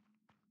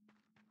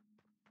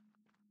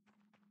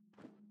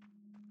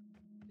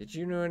 Did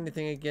you know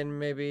anything again,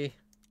 maybe?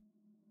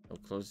 Oh,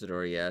 close the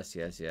door. Yes.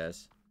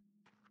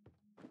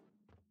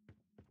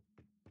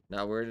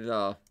 Not worried at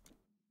all.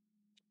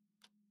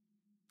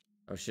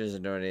 Oh, she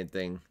doesn't know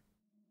anything.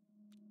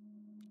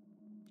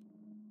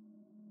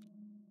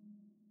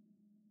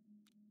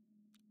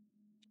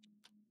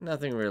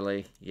 Nothing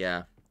really,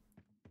 yeah.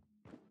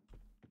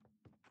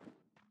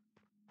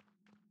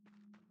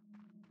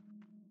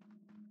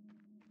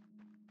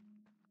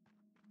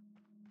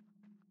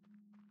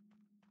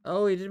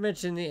 Oh, he did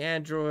mention the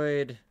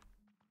android.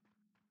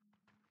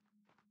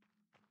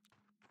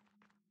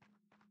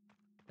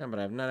 Yeah, but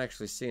I've not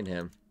actually seen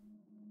him.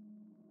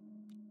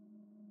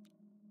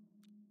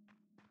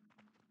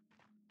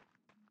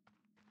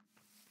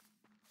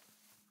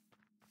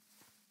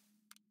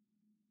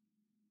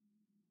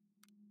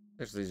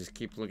 Actually, just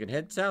keep looking.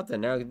 Head south,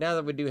 and now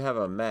that we do have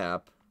a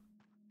map,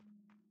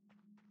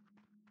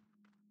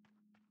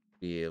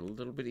 be a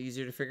little bit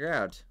easier to figure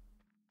out.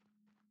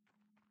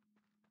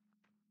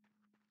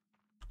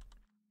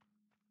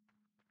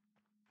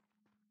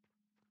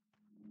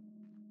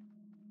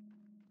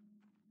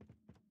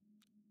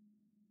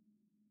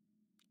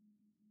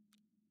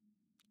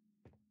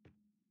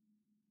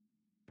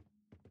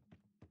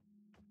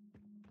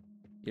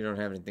 You don't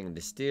have anything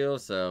to steal,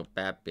 so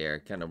Bat Bear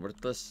kind of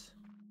worthless.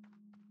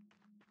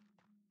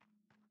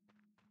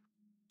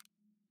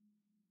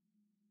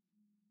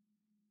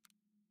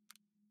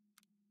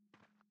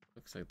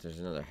 Looks like there's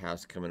another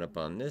house coming up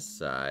on this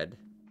side.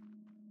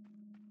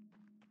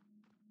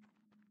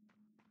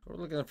 We're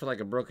looking for like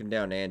a broken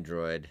down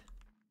android.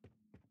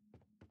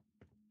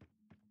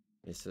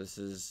 Okay, so this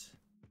is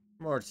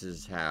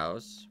Mortis's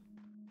house.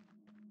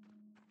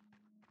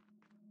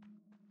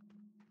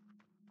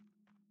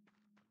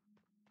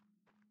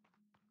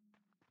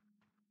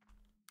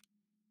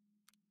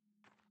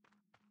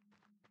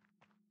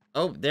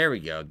 Oh, there we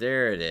go.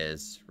 There it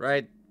is.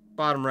 Right,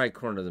 bottom right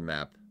corner of the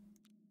map.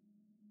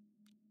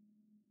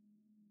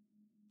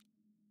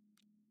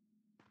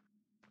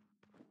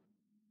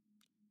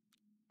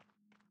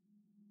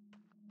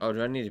 Oh,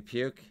 do I need to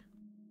puke?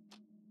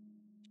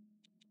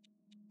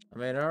 I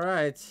mean,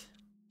 alright.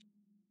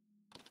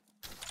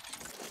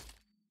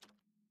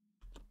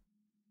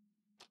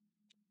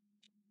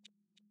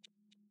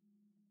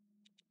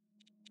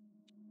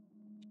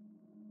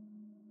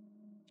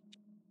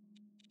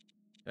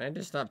 Can I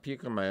just not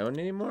puke on my own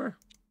anymore?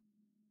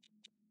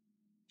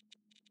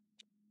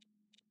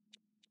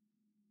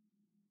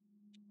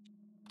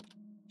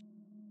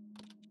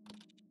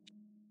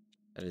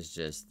 That is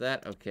just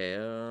that. Okay,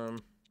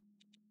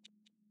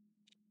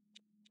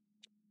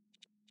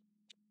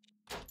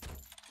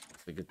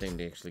 it's a good thing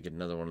to actually get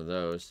another one of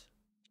those.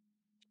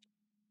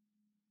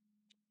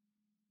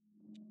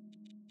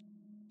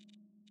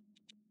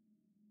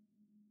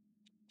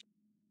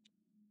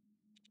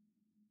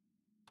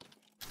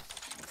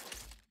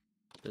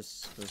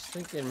 Just was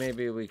thinking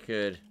maybe we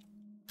could...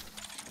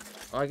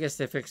 Oh, I guess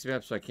they fixed me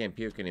up so I can't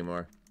puke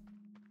anymore.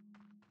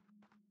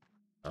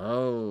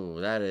 Oh,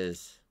 that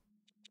is...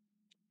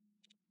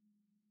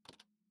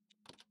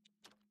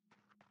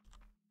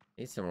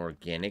 Need some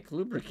organic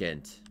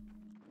lubricant.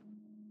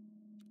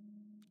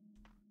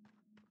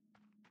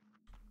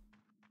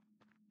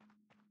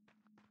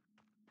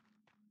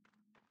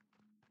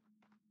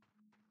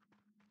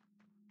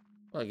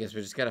 Well, I guess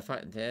we just gotta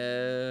find...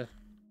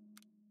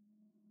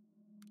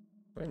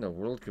 Wait Where in the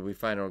world could we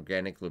find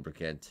organic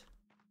lubricant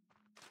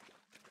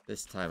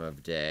this time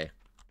of day?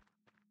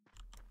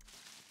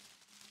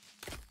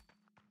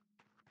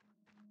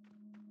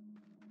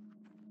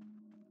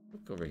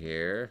 Look over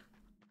here.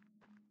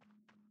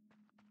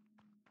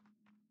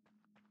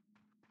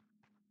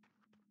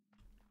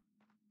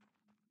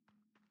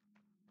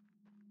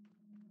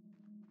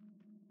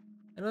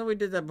 I know we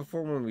did that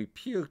before when we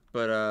puked,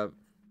 but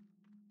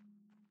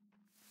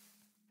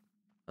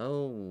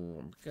oh,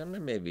 I'm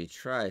gonna maybe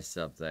try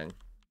something.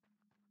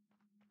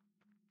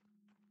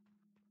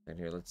 And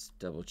here, let's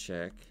double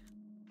check.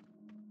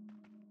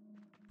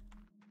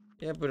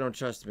 Yep, we don't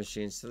trust the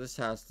machines, so this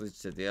house leads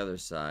to the other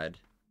side.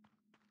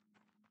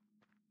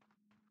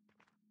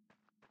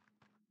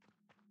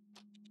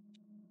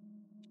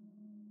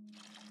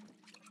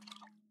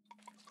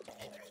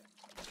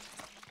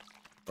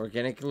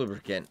 Organic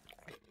lubricant.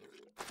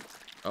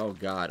 Oh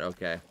god,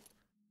 okay.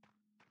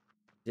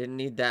 Didn't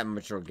need that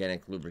much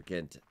organic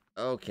lubricant.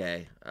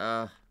 Okay,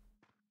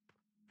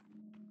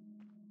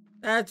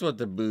 that's what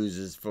the booze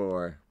is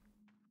for.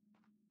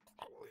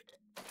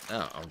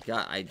 Oh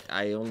god,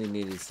 I only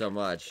needed so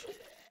much.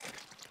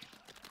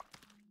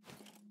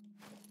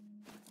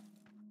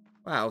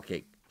 Wow,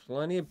 okay.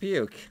 Plenty of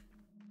puke.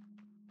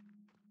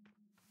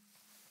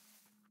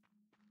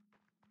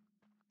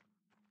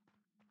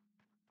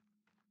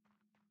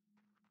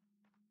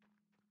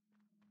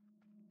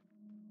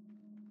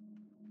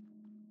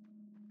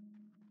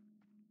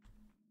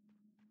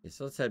 Okay,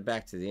 so let's head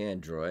back to the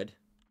android.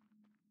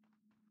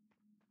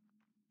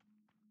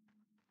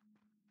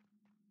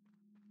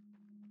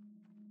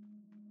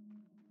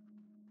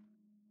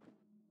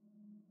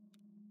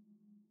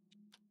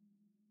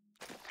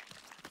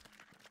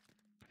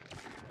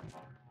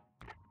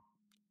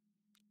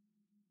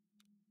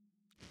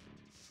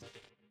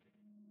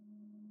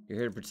 You're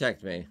here to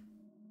protect me.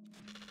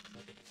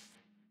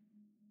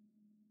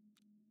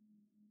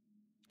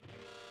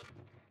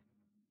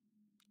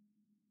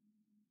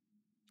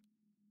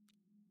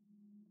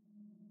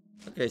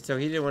 Okay, so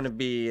he didn't want to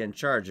be in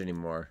charge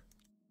anymore.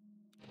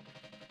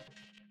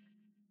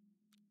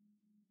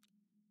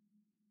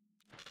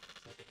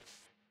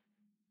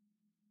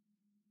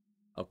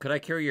 Oh, could I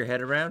carry your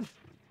head around?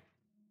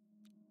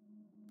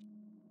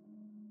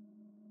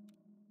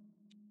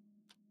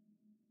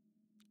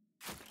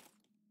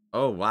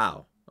 Oh,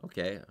 wow.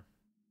 Okay.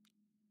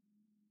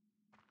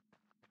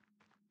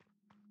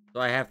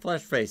 So I have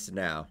Flesh Face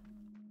now.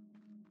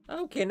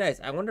 Okay, nice.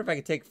 I wonder if I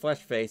could take Flesh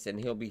Face and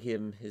he'll be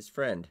his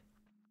friend.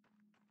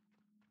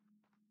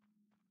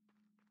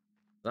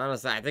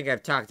 Honestly, I think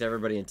I've talked to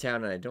everybody in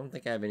town and I don't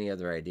think I have any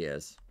other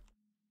ideas.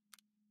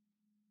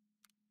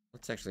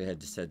 Let's actually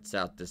just head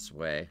south this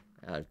way.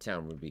 Out of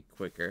town would be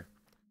quicker.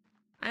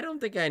 I don't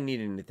think I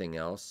need anything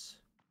else.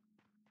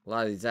 A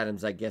lot of these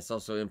items, I guess,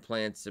 also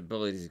implants,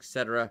 abilities,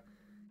 etc.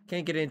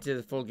 Can't get into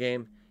the full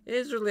game. It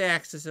is early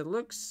access. It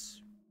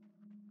looks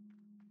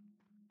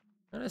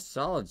kind of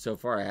solid so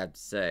far, I have to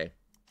say.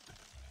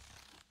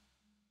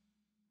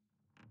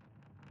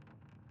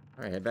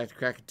 Alright, head back to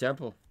Kraken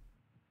Temple.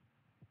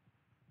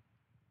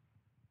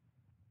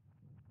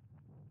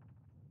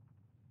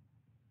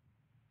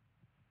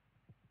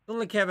 The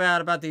only caveat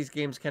about these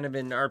games kind of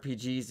in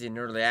RPGs in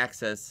early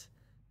access.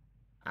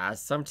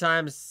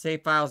 Sometimes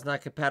save files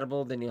not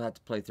compatible, then you'll have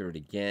to play through it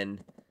again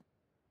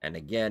and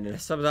again. And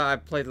some of that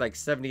I've played like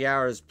 70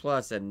 hours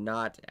plus and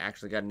not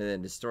actually gotten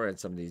into the story on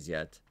some of these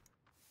yet.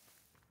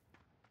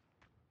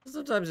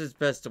 Sometimes it's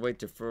best to wait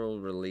to full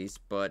release,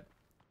 but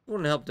it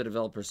wouldn't help the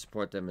developers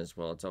support them as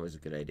well. It's always a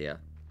good idea.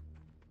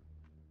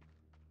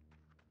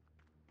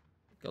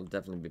 I'll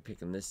definitely be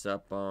picking this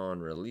up on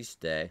release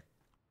day.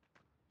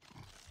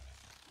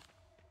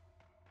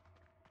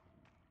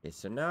 Okay,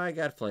 so now I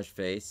got Flesh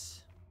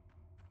Face.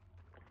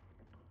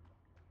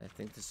 I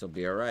think this will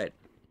be alright.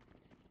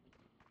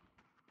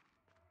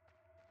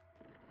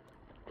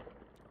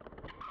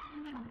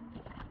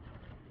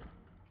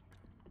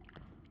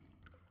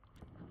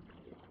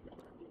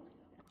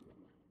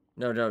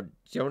 No, no,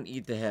 don't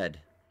eat the head.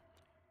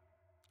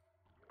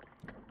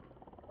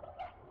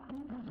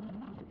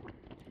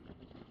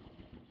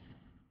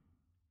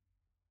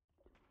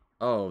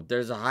 Oh,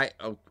 there's a high...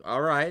 Oh,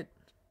 alright.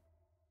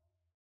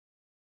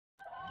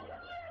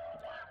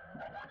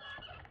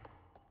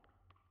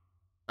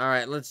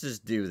 Alright, let's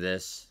just do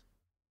this.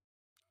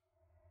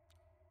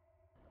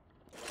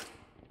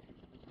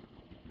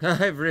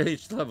 I've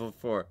reached level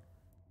 4.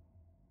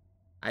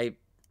 I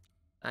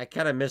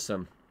kind of miss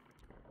him.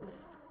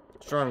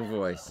 Strong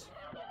voice.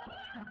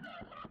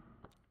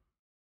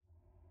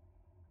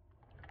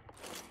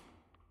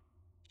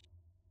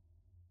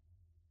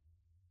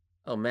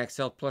 Oh, max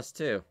health plus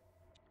 2.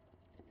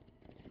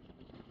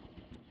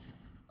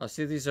 Oh,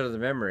 see, these are the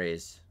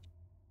memories.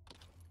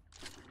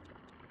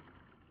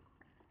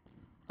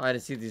 Oh, I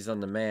didn't see these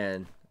on the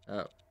man.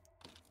 Oh.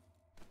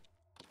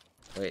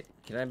 Wait,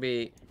 can I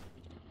be...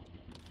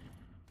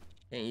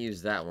 Can't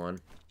use that one.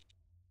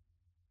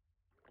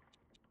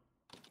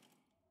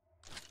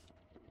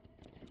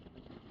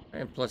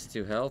 And plus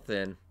 2 health,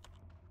 and...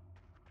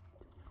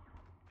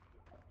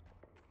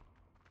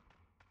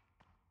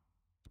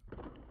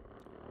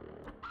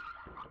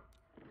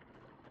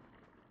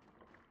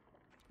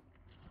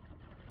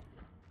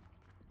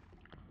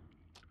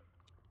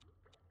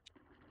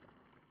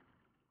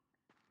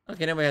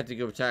 Okay, now we have to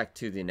go talk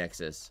to the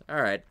Nexus.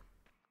 Alright.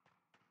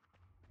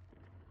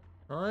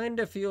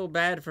 Kinda feel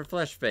bad for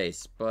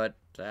Fleshface, but,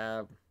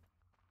 gotta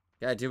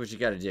do what you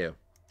gotta do.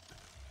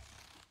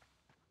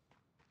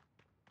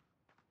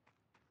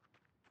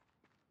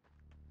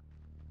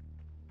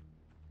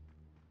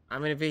 I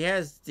mean, if he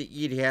has to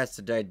eat, he has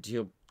to die.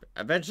 He'll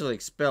eventually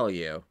expel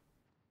you.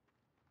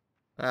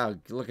 Wow,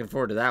 looking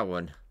forward to that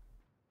one.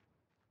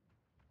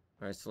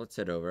 Alright, so let's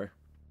head over.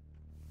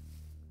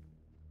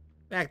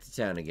 Back to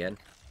town again.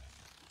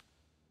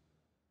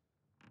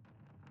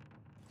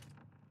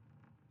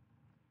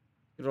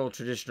 Good old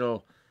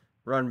traditional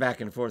run back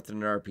and forth in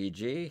an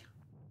RPG.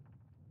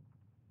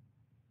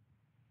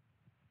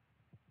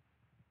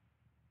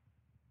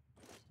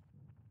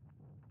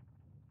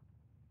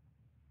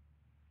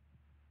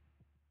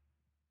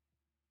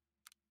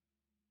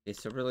 Okay,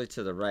 so really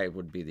to the right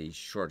would be the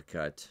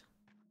shortcut.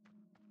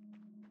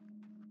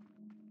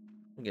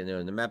 I'm getting to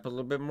know the map a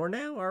little bit more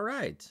now.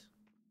 Alright.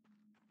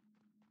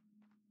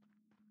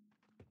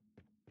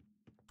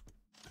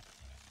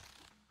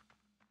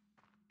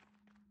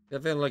 I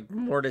feel like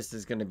Mortis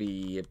is going to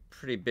be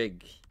pretty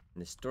big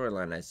in the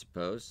storyline, I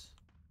suppose.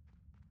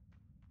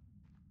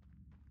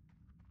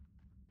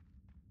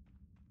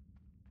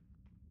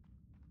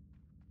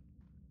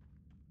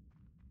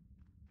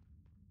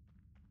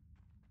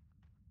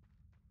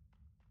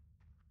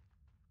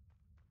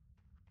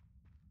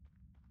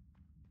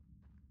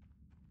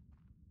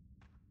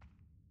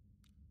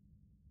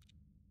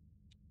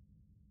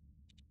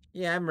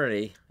 Yeah, I'm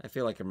ready. I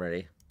feel like I'm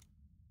ready.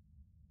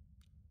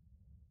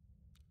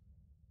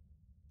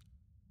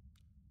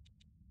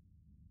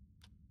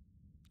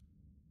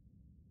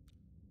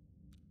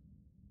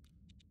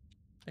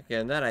 Okay,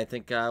 and then I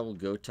think I will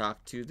go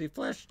talk to the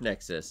Flesh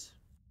Nexus.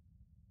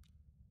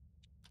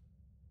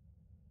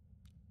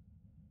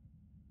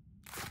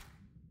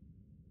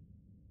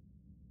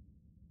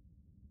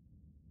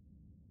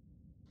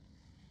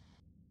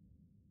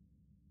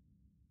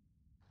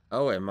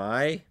 Oh, am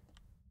I?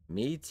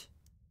 Meat?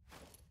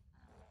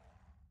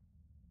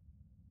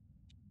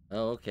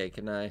 Oh, okay,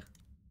 can I?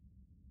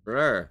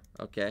 Brr,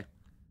 okay.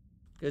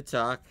 Good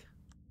talk.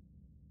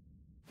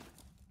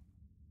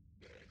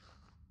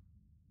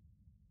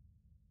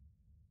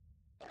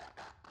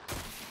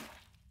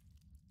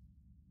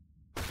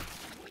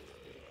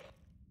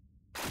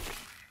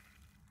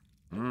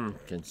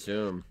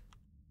 Consume.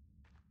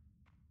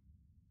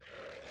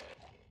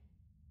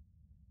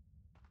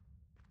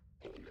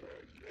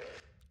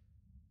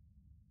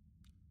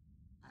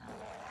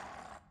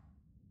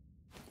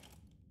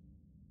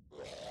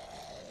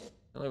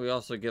 Well, we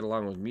also get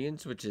along with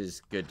mutants, which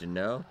is good to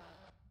know.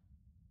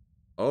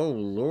 Oh,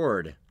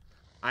 Lord.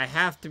 I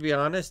have to be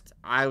honest,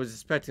 I was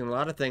expecting a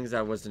lot of things.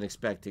 I wasn't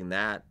expecting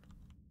that.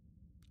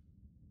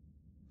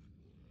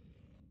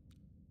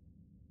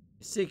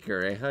 A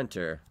seeker, a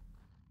hunter.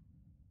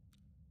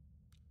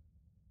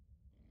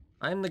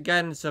 I am the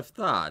guidance of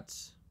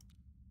thoughts.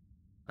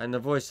 I am the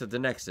voice of the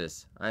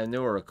Nexus. I am the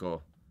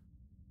Oracle.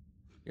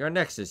 You're a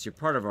Nexus. You're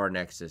part of our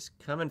Nexus.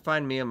 Come and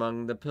find me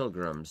among the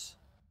pilgrims.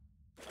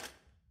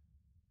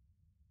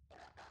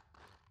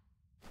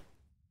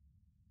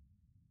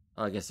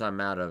 Oh, I guess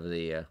I'm out of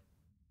the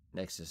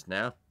Nexus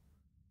now.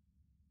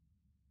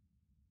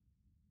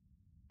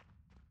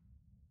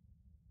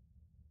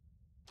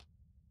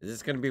 Is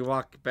this going to be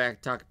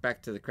talk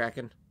back to the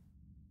Kraken?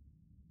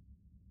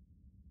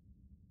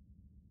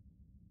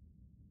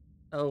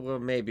 Oh, well,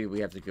 maybe we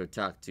have to go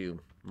talk to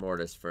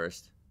Mortis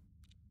first.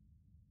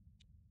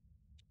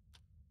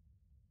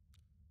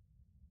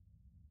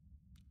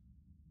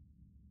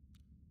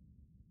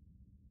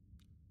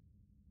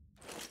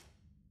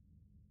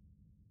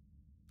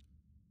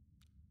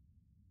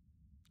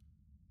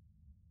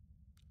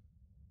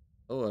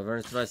 Oh, I've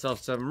earned myself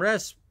some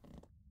rest.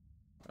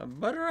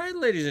 But alright,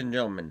 ladies and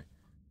gentlemen.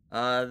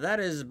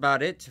 That is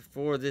about it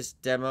for this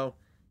demo.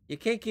 You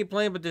can't keep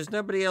playing, but there's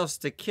nobody else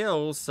to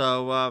kill,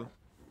 so,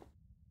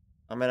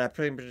 I mean, I'm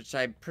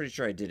pretty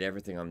sure I did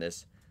everything on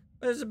this.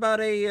 But it's about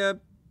a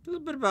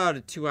little bit about a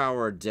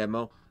 2-hour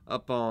demo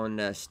up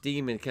on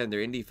Steam and kind of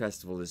their indie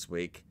festival this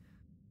week.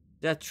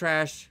 Death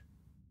Trash,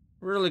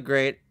 really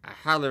great. I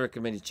highly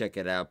recommend you check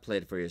it out. Play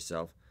it for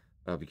yourself.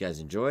 I hope you guys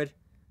enjoyed.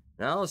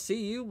 And I'll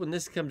see you when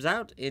this comes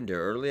out into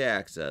early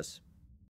access.